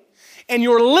willing and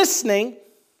you're listening,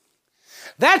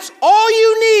 that's all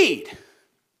you need.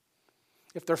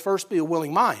 If there first be a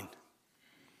willing mind.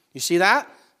 You see that?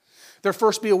 There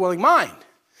first be a willing mind.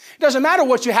 It doesn't matter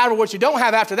what you have or what you don't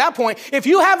have after that point. If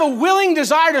you have a willing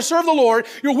desire to serve the Lord,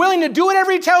 you're willing to do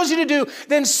whatever He tells you to do,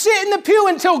 then sit in the pew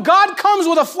until God comes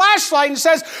with a flashlight and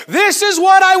says, this is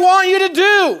what I want you to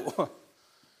do.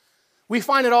 We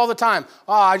find it all the time.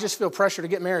 I just feel pressure to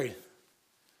get married.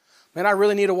 Man, I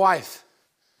really need a wife.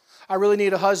 I really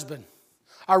need a husband.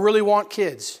 I really want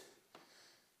kids.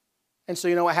 And so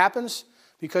you know what happens?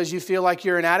 Because you feel like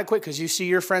you're inadequate, because you see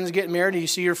your friends getting married, and you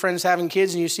see your friends having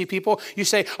kids, and you see people, you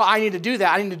say, I need to do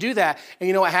that, I need to do that. And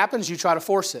you know what happens? You try to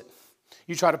force it.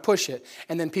 You try to push it.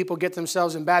 And then people get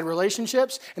themselves in bad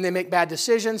relationships, and they make bad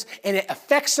decisions, and it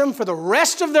affects them for the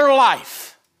rest of their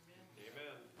life.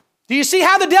 Amen. Do you see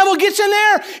how the devil gets in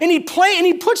there? And he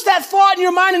puts that thought in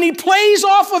your mind and he plays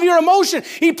off of your emotion.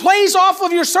 He plays off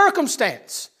of your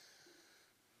circumstance.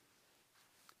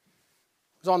 I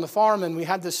was on the farm and we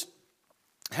had this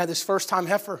first-time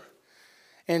heifer.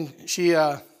 And she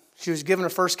was given her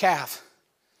first calf.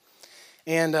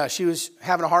 And she was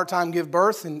having a hard time give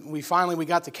birth. And we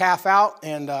got the calf out.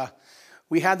 And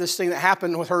we had this thing that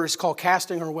happened with her. It's called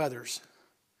casting her wethers.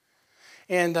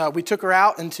 And we took her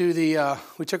out to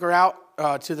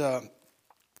the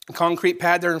concrete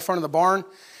pad there in front of the barn,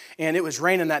 and it was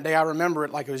raining that day. I remember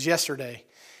it like it was yesterday.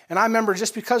 And I remember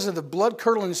just because of the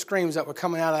blood-curdling screams that were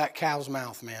coming out of that cow's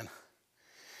mouth, man.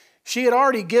 She had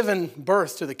already given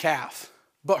birth to the calf,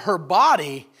 but her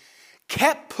body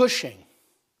kept pushing.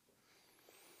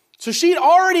 So she'd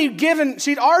already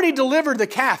delivered the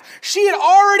calf. She had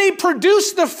already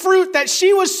produced the fruit that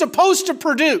she was supposed to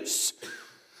produce.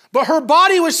 But her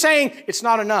body was saying, it's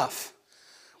not enough.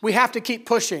 We have to keep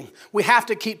pushing. We have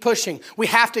to keep pushing. We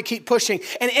have to keep pushing.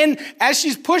 And as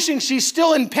she's pushing, she's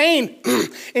still in pain.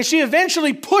 And she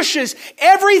eventually pushes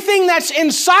everything that's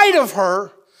inside of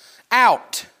her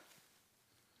out.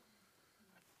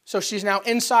 So she's now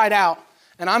inside out.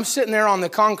 And I'm sitting there on the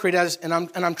concrete and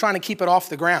I'm trying to keep it off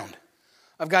the ground.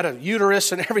 I've got a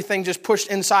uterus and everything just pushed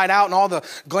inside out and all the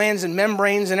glands and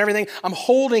membranes and everything. I'm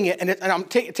holding it and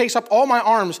it takes up all my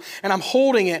arms and I'm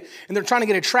holding it and they're trying to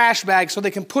get a trash bag so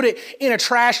they can put it in a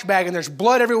trash bag and there's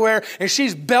blood everywhere and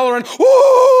she's bellowing,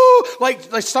 woo, like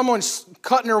someone's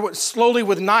cutting her slowly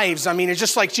with knives. I mean, it's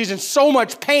just like she's in so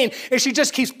much pain and she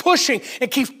just keeps pushing and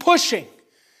keeps pushing.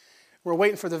 We're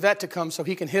waiting for the vet to come so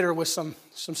he can hit her with some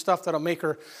stuff that'll make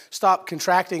her stop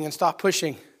contracting and stop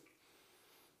pushing.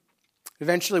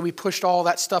 Eventually, we pushed all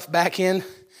that stuff back in.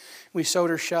 We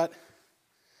sewed her shut.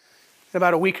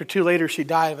 About a week or two later, she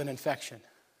died of an infection.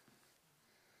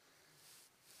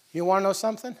 You want to know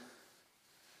something?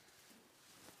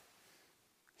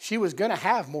 She was going to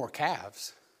have more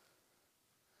calves.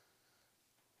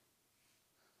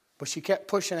 But she kept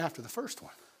pushing after the first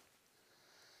one.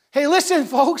 Hey, listen,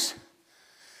 folks.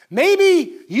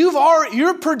 Maybe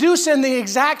you're producing the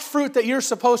exact fruit that you're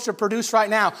supposed to produce right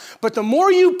now. But the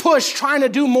more you push trying to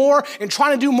do more and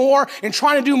trying to do more and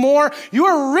trying to do more,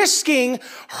 you're risking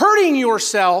hurting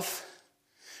yourself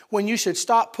when you should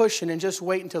stop pushing and just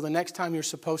wait until the next time you're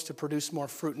supposed to produce more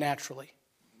fruit naturally.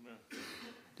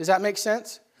 Does that make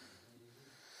sense?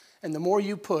 And the more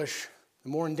you push, the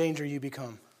more in danger you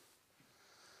become.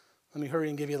 Let me hurry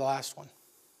and give you the last one.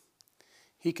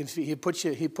 He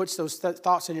puts those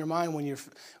thoughts in your mind when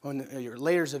your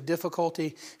layers of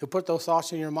difficulty. He'll put those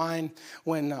thoughts in your mind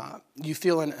when you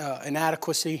feel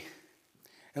inadequacy.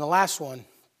 And the last one,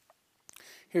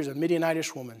 here's a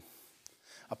Midianitish woman.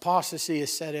 Apostasy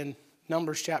is set in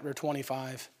Numbers chapter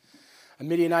 25. A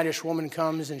Midianitish woman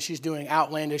comes and she's doing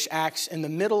outlandish acts in the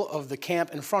middle of the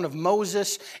camp in front of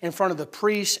Moses, in front of the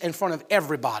priests, in front of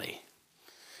everybody.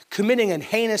 Committing a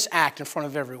heinous act in front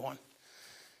of everyone.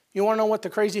 You want to know what the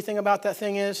crazy thing about that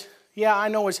thing is? Yeah, I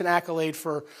know it's an accolade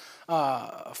for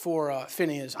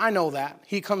Phinehas. I know that.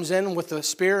 He comes in with the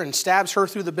spear and stabs her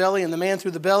through the belly and the man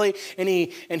through the belly, and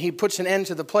he puts an end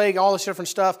to the plague, all this different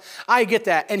stuff. I get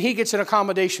that, and he gets an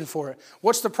accommodation for it.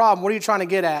 What's the problem? What are you trying to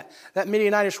get at? That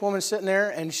Midianitish woman sitting there,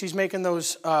 and she's making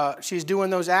she's doing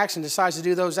those acts and decides to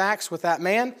do those acts with that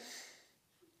man,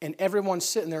 and everyone's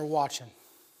sitting there watching.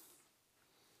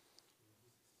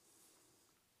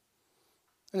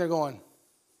 And they're going,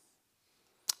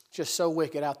 just so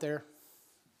wicked out there.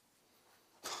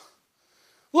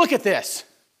 Look at this.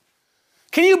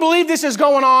 Can you believe this is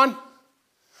going on?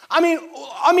 I mean,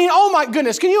 oh my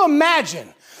goodness, can you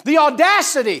imagine the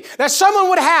audacity that someone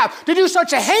would have to do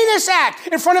such a heinous act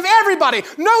in front of everybody?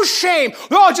 No shame.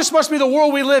 Oh, it just must be the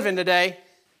world we live in today.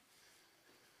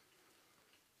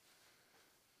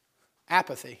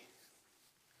 Apathy.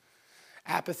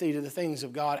 Apathy to the things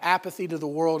of God. Apathy to the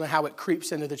world and how it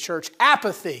creeps into the church.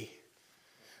 Apathy.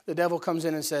 The devil comes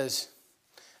in and says,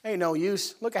 ain't no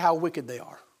use. Look at how wicked they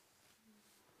are.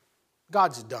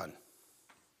 God's done.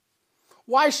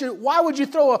 Why would you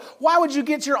get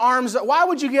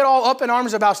all up in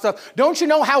arms about stuff? Don't you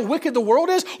know how wicked the world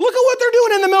is? Look at what they're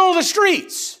doing in the middle of the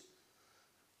streets.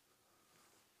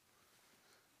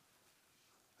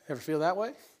 Ever feel that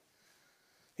way?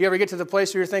 You ever get to the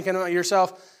place where you're thinking about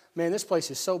yourself, man, this place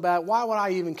is so bad. Why would I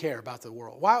even care about the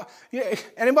world?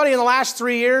 Anybody in the last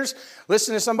 3 years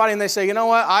listen to somebody and they say, you know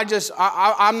what,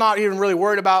 I'm not even really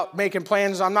worried about making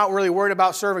plans. I'm not really worried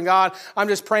about serving God. I'm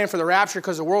just praying for the rapture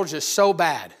because the world's just so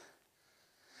bad.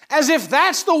 As if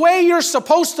that's the way you're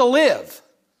supposed to live.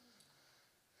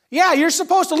 Yeah, you're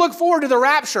supposed to look forward to the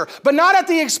rapture, but not at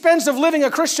the expense of living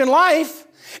a Christian life,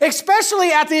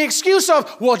 especially at the excuse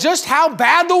of, well, just how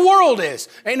bad the world is.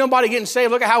 Ain't nobody getting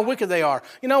saved. Look at how wicked they are.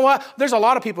 You know what? There's a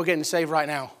lot of people getting saved right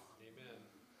now. Amen.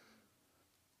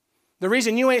 The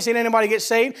reason you ain't seen anybody get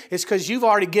saved is because you've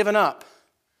already given up,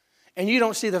 and you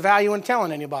don't see the value in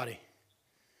telling anybody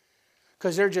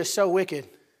because they're just so wicked.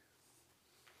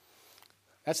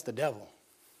 That's the devil.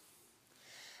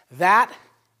 That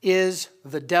is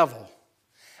the devil.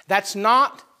 That's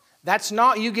not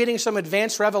you getting some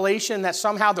advanced revelation that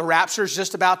somehow the rapture is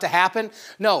just about to happen.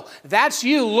 No, that's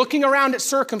you looking around at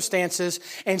circumstances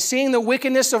and seeing the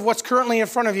wickedness of what's currently in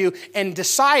front of you and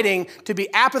deciding to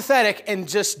be apathetic and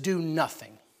just do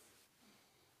nothing.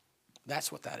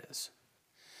 That's what that is.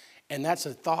 And that's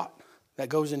a thought that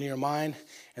goes into your mind,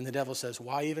 and the devil says,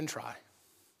 why even try?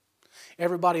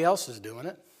 Everybody else is doing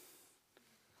it.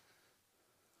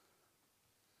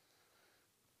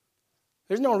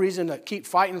 There's no reason to keep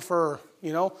fighting for,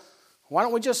 why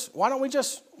don't we just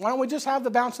have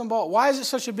the bouncing ball? Why is it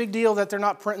such a big deal that they're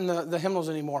not printing the hymnals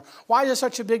anymore? Why is it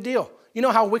such a big deal? You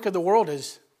know how wicked the world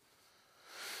is.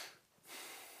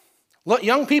 Look,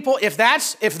 young people, if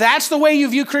that's the way you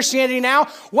view Christianity now,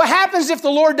 what happens if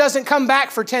the Lord doesn't come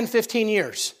back for 10, 15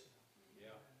 years?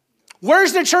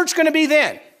 Where's the church going to be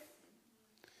then?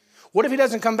 What if he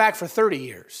doesn't come back for 30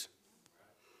 years?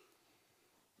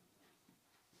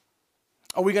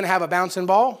 Are we going to have a bouncing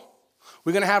ball?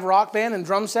 We're going to have a rock band and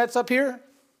drum sets up here?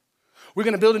 We're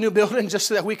going to build a new building just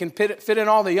so that we can fit in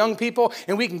all the young people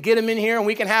and we can get them in here and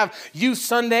we can have Youth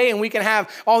Sunday and we can have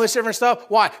all this different stuff.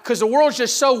 Why? Because the world's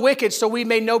just so wicked, so we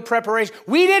made no preparation.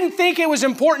 We didn't think it was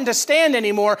important to stand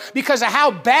anymore because of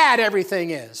how bad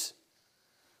everything is.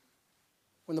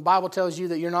 When the Bible tells you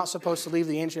that you're not supposed to leave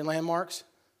the ancient landmarks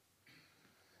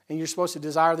and you're supposed to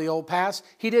desire the old past,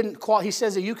 he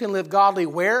says that you can live godly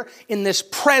where? In this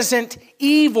present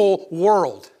evil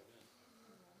world.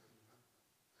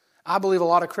 I believe a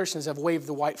lot of Christians have waved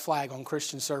the white flag on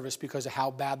Christian service because of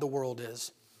how bad the world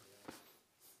is.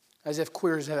 As if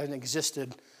queers haven't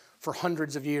existed for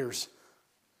hundreds of years.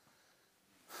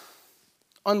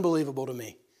 Unbelievable to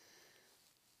me.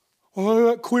 Well,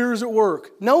 I got queers at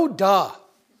work. No, duh.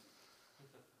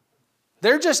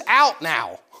 They're just out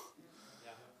now.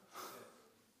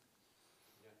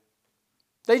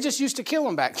 They just used to kill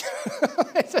them back then.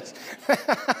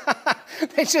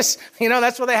 They just,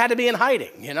 that's why they had to be in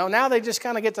hiding. Now they just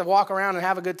kind of get to walk around and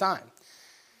have a good time.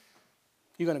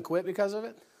 You going to quit because of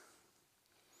it?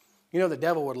 The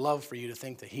devil would love for you to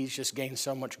think that he's just gained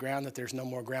so much ground that there's no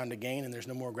more ground to gain and there's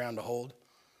no more ground to hold.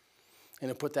 And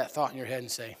to put that thought in your head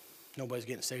and say, nobody's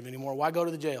getting saved anymore. Why go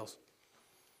to the jails?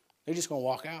 They're just going to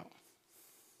walk out.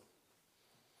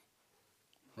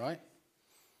 Right?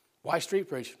 Why street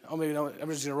preach? Oh, maybe everyone's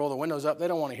going to roll the windows up. They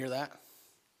don't want to hear that.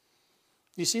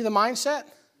 You see the mindset?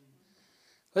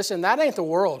 Listen, that ain't the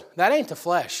world. That ain't the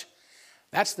flesh.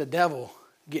 That's the devil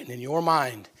getting in your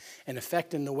mind and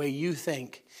affecting the way you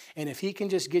think. And if he can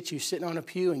just get you sitting on a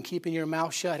pew and keeping your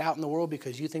mouth shut out in the world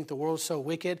because you think the world's so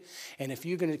wicked, and if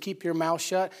you're going to keep your mouth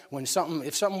shut if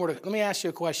something were to, let me ask you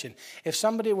a question. If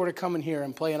somebody were to come in here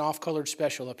and play an off-colored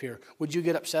special up here, would you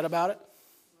get upset about it?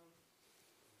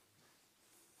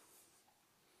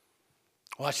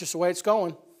 Well, that's just the way it's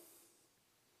going.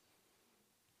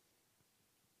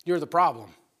 You're the problem.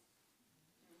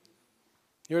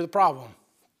 You're the problem.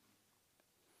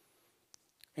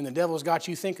 And the devil's got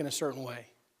you thinking a certain way.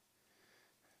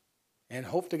 And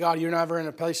hope to God you're never in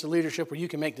a place of leadership where you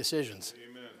can make decisions.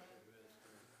 Amen. You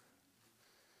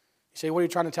say, what are you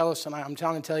trying to tell us tonight? I'm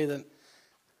trying to tell you that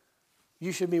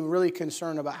you should be really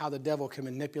concerned about how the devil can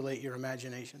manipulate your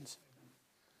imaginations.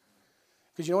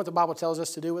 Because you know what the Bible tells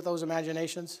us to do with those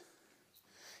imaginations?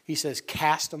 He says,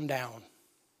 cast them down.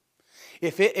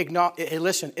 If it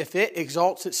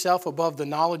exalts itself above the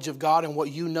knowledge of God and what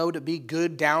you know to be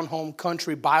good, down-home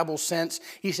country Bible sense,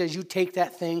 he says you take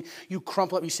that thing, you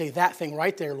crumple it, you say, that thing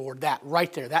right there, Lord, that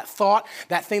right there. That thought,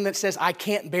 that thing that says I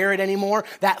can't bear it anymore,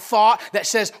 that thought that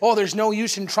says, oh, there's no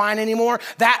use in trying anymore,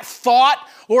 that thought,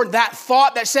 Lord, that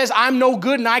thought that says I'm no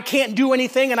good and I can't do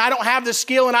anything and I don't have the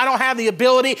skill and I don't have the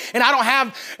ability and I don't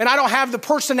have the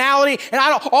personality and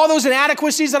all those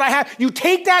inadequacies that I have, you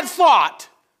take that thought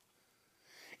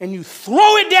and you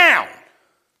throw it down.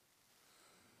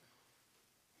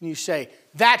 And you say,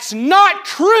 that's not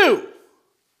true.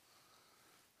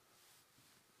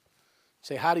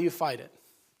 Say, how do you fight it?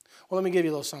 Well, let me give you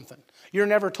a little something. You're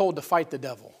never told to fight the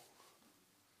devil.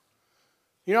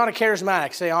 You're not a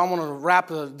charismatic. Say, I'm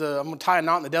going to tie a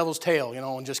knot in the devil's tail,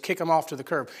 and just kick him off to the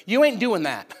curb. You ain't doing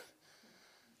that.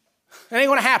 It ain't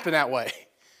going to happen that way.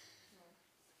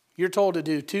 You're told to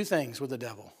do two things with the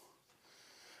devil.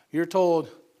 You're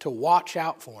told to watch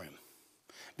out for him.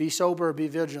 Be sober, be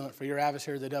vigilant, for your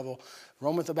adversary the devil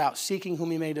roameth about, seeking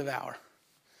whom he may devour.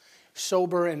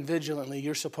 Sober and vigilantly,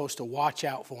 you're supposed to watch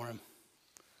out for him.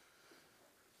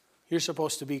 You're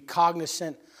supposed to be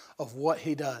cognizant of what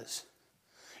he does.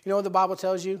 You know what the Bible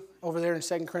tells you over there in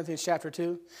 2 Corinthians chapter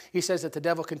 2? He says that the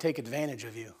devil can take advantage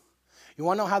of you. You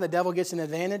want to know how the devil gets an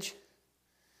advantage?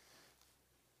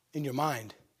 In your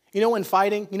mind. You know, in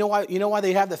fighting, you know why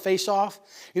they have the face-off?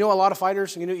 You know, a lot of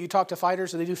fighters, you talk to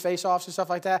fighters and they do face-offs and stuff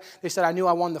like that. They said, I knew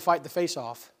I won the fight, the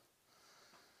face-off.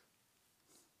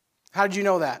 How did you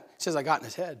know that? It says, I got in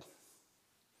his head.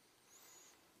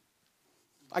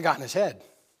 I got in his head.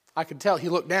 I could tell he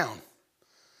looked down.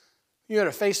 You had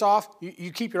a face-off,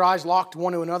 you keep your eyes locked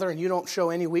one to another and you don't show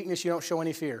any weakness, you don't show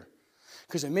any fear.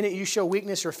 Because the minute you show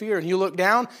weakness or fear and you look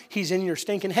down, he's in your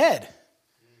stinking head.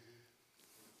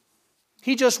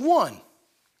 He just won.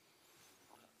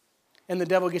 And the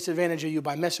devil gets advantage of you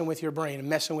by messing with your brain and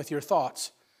messing with your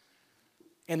thoughts.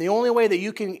 And the only way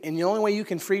you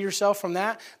can free yourself from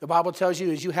that, the Bible tells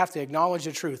you, is you have to acknowledge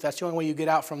the truth. That's the only way you get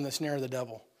out from the snare of the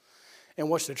devil. And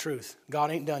what's the truth? God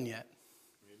ain't done yet.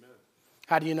 Amen.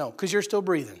 How do you know? Because you're still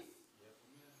breathing.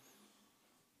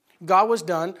 God was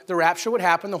done. The rapture would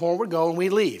happen, the horn would go, and we'd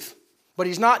leave. But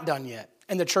he's not done yet.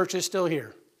 And the church is still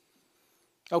here.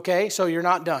 Okay, so you're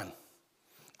not done.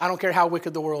 I don't care how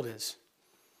wicked the world is.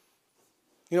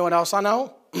 You know what else I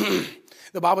know?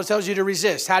 The Bible tells you to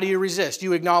resist. How do you resist?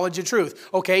 You acknowledge the truth.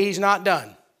 Okay, he's not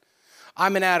done.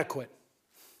 I'm inadequate.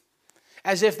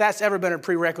 As if that's ever been a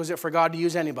prerequisite for God to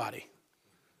use anybody.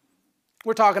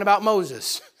 We're talking about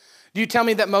Moses. Do you tell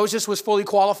me that Moses was fully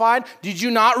qualified? Did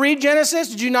you not read Genesis?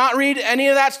 Did you not read any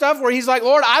of that stuff where he's like,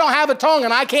 Lord, I don't have a tongue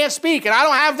and I can't speak and I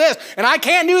don't have this and I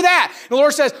can't do that. And the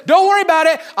Lord says, don't worry about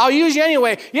it. I'll use you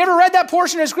anyway. You ever read that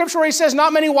portion of Scripture where he says,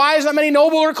 not many wise, not many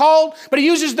noble are called, but he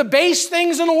uses the base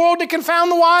things in the world to confound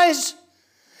the wise?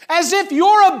 As if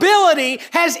your ability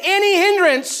has any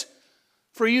hindrance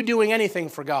for you doing anything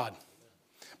for God.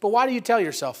 But why do you tell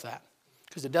yourself that?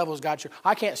 Because the devil's got you.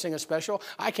 I can't sing a special.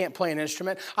 I can't play an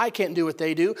instrument. I can't do what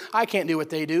they do. I can't do what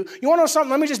they do. You want to know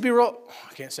something? Let me just be real.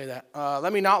 I can't say that.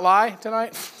 Let me not lie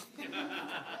tonight. You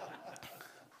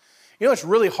know, it's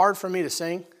really hard for me to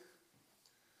sing.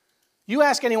 You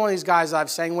ask any one of these guys I've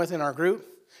sang with in our group,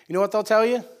 you know what they'll tell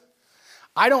you?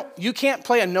 You can't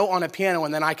play a note on a piano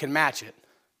and then I can match it.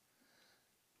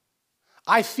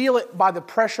 I feel it by the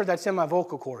pressure that's in my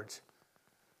vocal cords.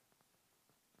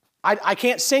 I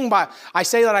can't sing I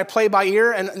say that I play by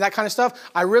ear and that kind of stuff.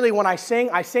 When I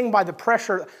sing by the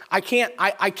pressure. I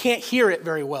can't hear it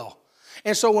very well.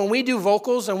 And so when we do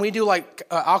vocals and we do like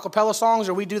a cappella songs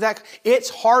or we do that, it's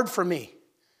hard for me.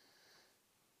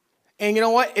 And you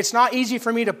know what? It's not easy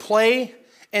for me to play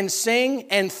and sing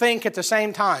and think at the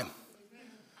same time.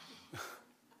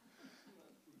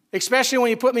 Especially when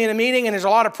you put me in a meeting and there's a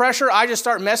lot of pressure, I just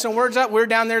start messing words up. We were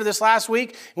down there this last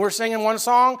week, and we were singing one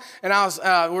song, and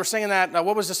we were singing that,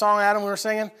 what was the song, Adam, we were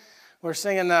singing? We were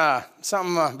singing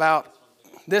something about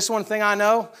this one thing I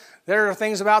know. There are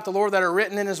things about the Lord that are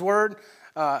written in His Word,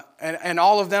 and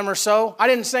all of them are so. I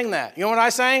didn't sing that. You know what I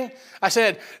sang? I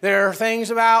said, there are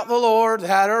things about the Lord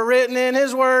that are written in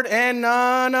His Word, and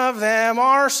none of them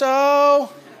are so.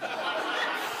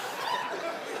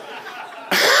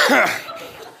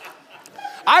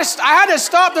 I had to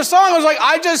stop the song. I was like,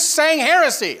 I just sang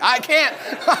heresy. I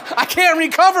can't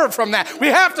recover from that. We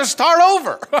have to start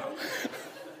over.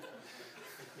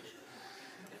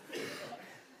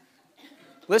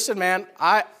 Listen, man,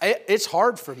 it's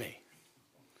hard for me.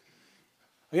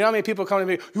 You know how many people come to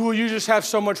me, well, you just have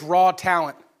so much raw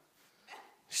talent.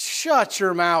 Shut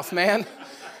your mouth, man.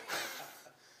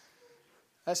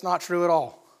 That's not true at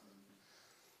all.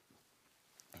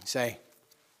 Say,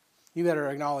 you better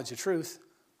acknowledge the truth.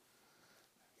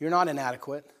 You're not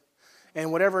inadequate.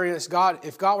 And whatever it is,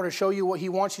 if God were to show you what He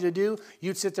wants you to do,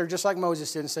 you'd sit there just like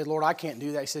Moses did and say, Lord, I can't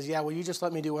do that. He says, yeah, well, you just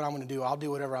let me do what I'm going to do. I'll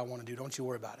do whatever I want to do. Don't you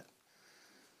worry about it.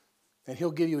 And He'll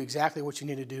give you exactly what you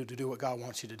need to do what God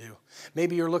wants you to do.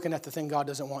 Maybe you're looking at the thing God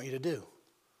doesn't want you to do.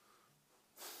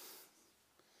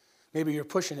 Maybe you're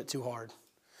pushing it too hard.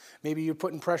 Maybe you're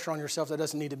putting pressure on yourself that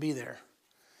doesn't need to be there.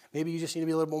 Maybe you just need to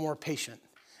be a little bit more patient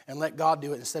and let God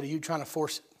do it instead of you trying to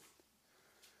force it.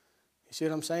 You see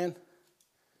what I'm saying?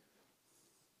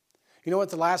 You know what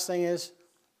the last thing is?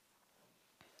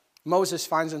 Moses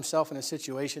finds himself in a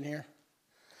situation here.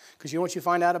 Because you know what you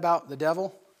find out about the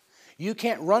devil? You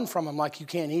can't run from him like you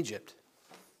can Egypt.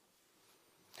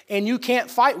 And you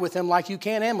can't fight with him like you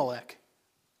can Amalek.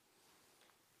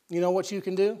 You know what you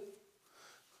can do?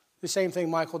 The same thing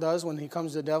Michael does when he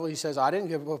comes to the devil. He says, I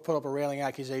didn't put up a railing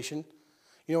accusation.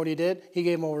 You know what he did? He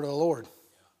gave him over to the Lord.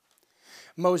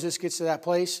 Moses gets to that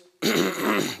place.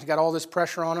 He's got all this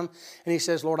pressure on him. And he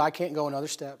says, Lord, I can't go another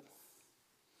step.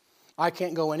 I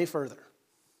can't go any further.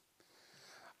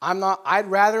 I'd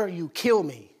rather you kill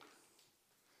me.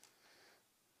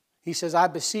 He says, I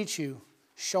beseech you,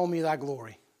 show me thy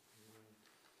glory.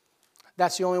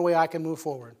 That's the only way I can move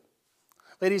forward.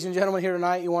 Ladies and gentlemen here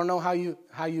tonight, you want to know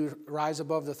how you rise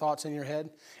above the thoughts in your head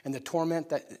and the torment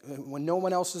that when no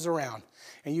one else is around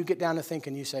and you get down to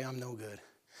thinking, you say, I'm no good.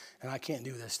 And I can't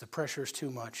do this. The pressure is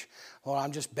too much. Lord,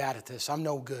 I'm just bad at this. I'm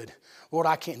no good. Lord,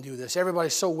 I can't do this.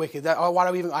 Everybody's so wicked.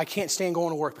 I can't stand going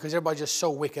to work because everybody's just so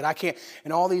wicked. I can't.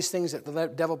 And all these things that the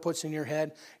devil puts in your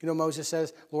head. You know, Moses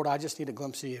says, Lord, I just need a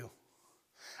glimpse of you.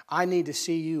 I need to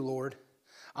see you, Lord.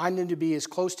 I need to be as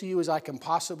close to you as I can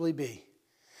possibly be.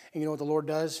 And you know what the Lord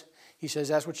does? He says,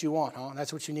 that's what you want, huh?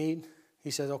 That's what you need?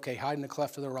 He says, okay, hide in the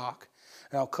cleft of the rock.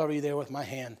 And I'll cover you there with my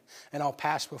hand. And I'll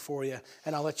pass before you.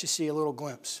 And I'll let you see a little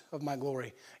glimpse of my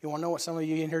glory. You want to know what some of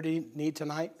you in here need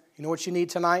tonight? You know what you need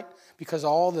tonight? Because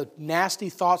all the nasty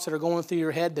thoughts that are going through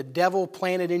your head, the devil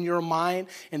planted in your mind,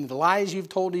 and the lies you've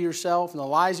told to yourself, and the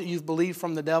lies that you've believed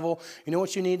from the devil, you know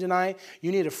what you need tonight?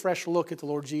 You need a fresh look at the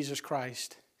Lord Jesus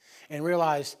Christ. And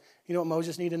realize, you know what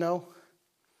Moses needed to know?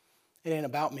 It ain't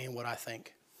about me and what I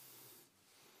think.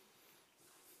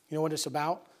 You know what it's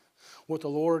about? What the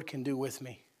Lord can do with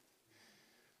me.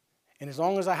 And as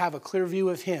long as I have a clear view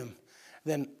of Him,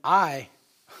 then all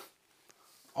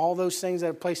those things that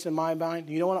are placed in my mind,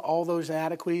 you know what? All those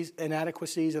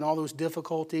inadequacies and all those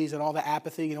difficulties and all the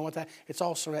apathy, you know what it's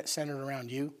all centered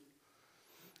around you.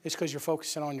 It's because you're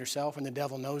focusing on yourself, and the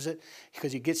devil knows it.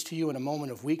 Because he gets to you in a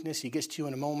moment of weakness. He gets to you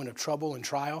in a moment of trouble and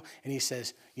trial, and he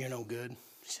says, you're no good.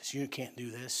 He says, you can't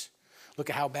do this. Look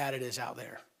at how bad it is out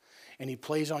there. And he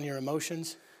plays on your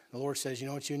emotions. The Lord says, you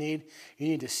know what you need? You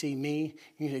need to see me.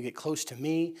 You need to get close to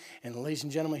me. And ladies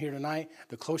and gentlemen here tonight,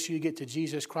 the closer you get to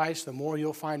Jesus Christ, the more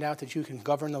you'll find out that you can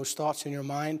govern those thoughts in your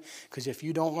mind. Because if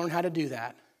you don't learn how to do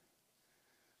that,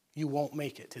 you won't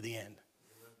make it to the end.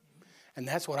 And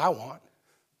that's what I want.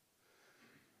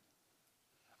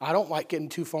 I don't like getting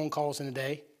 2 phone calls in a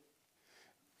day.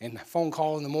 And a phone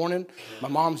call in the morning, my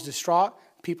mom's distraught,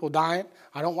 people dying.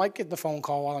 I don't like getting the phone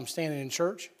call while I'm standing in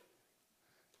church.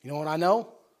 You know what I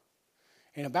know?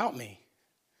 It ain't about me.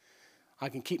 I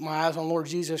can keep my eyes on Lord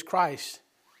Jesus Christ,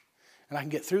 and I can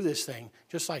get through this thing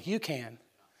just like you can.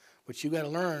 But you got to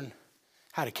learn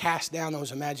how to cast down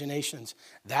those imaginations.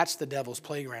 That's the devil's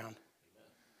playground.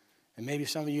 And maybe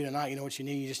some of you tonight, you know what you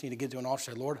need? You just need to get to an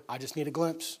altar and say, Lord, I just need a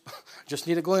glimpse. Just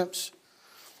need a glimpse.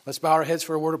 Let's bow our heads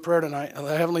for a word of prayer tonight.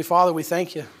 Heavenly Father, we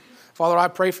thank you. Father, I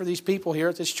pray for these people here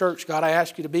at this church. God, I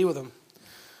ask you to be with them.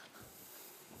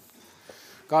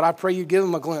 God, I pray you give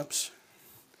them a glimpse,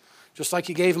 just like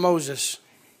you gave Moses.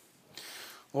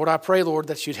 Lord, I pray, Lord,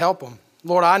 that you'd help them.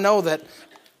 Lord, I know that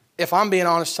if I'm being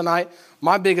honest tonight,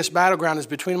 my biggest battleground is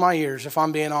between my ears, if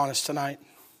I'm being honest tonight.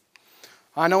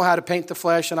 I know how to paint the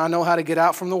flesh, and I know how to get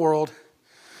out from the world.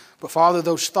 But, Father,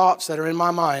 those thoughts that are in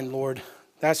my mind, Lord,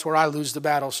 that's where I lose the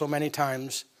battle so many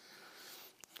times.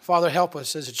 Father, help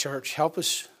us as a church. Help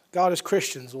us, God, as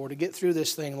Christians, Lord, to get through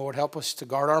this thing, Lord. Help us to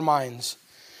guard our minds.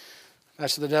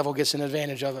 That's so the devil gets an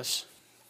advantage of us.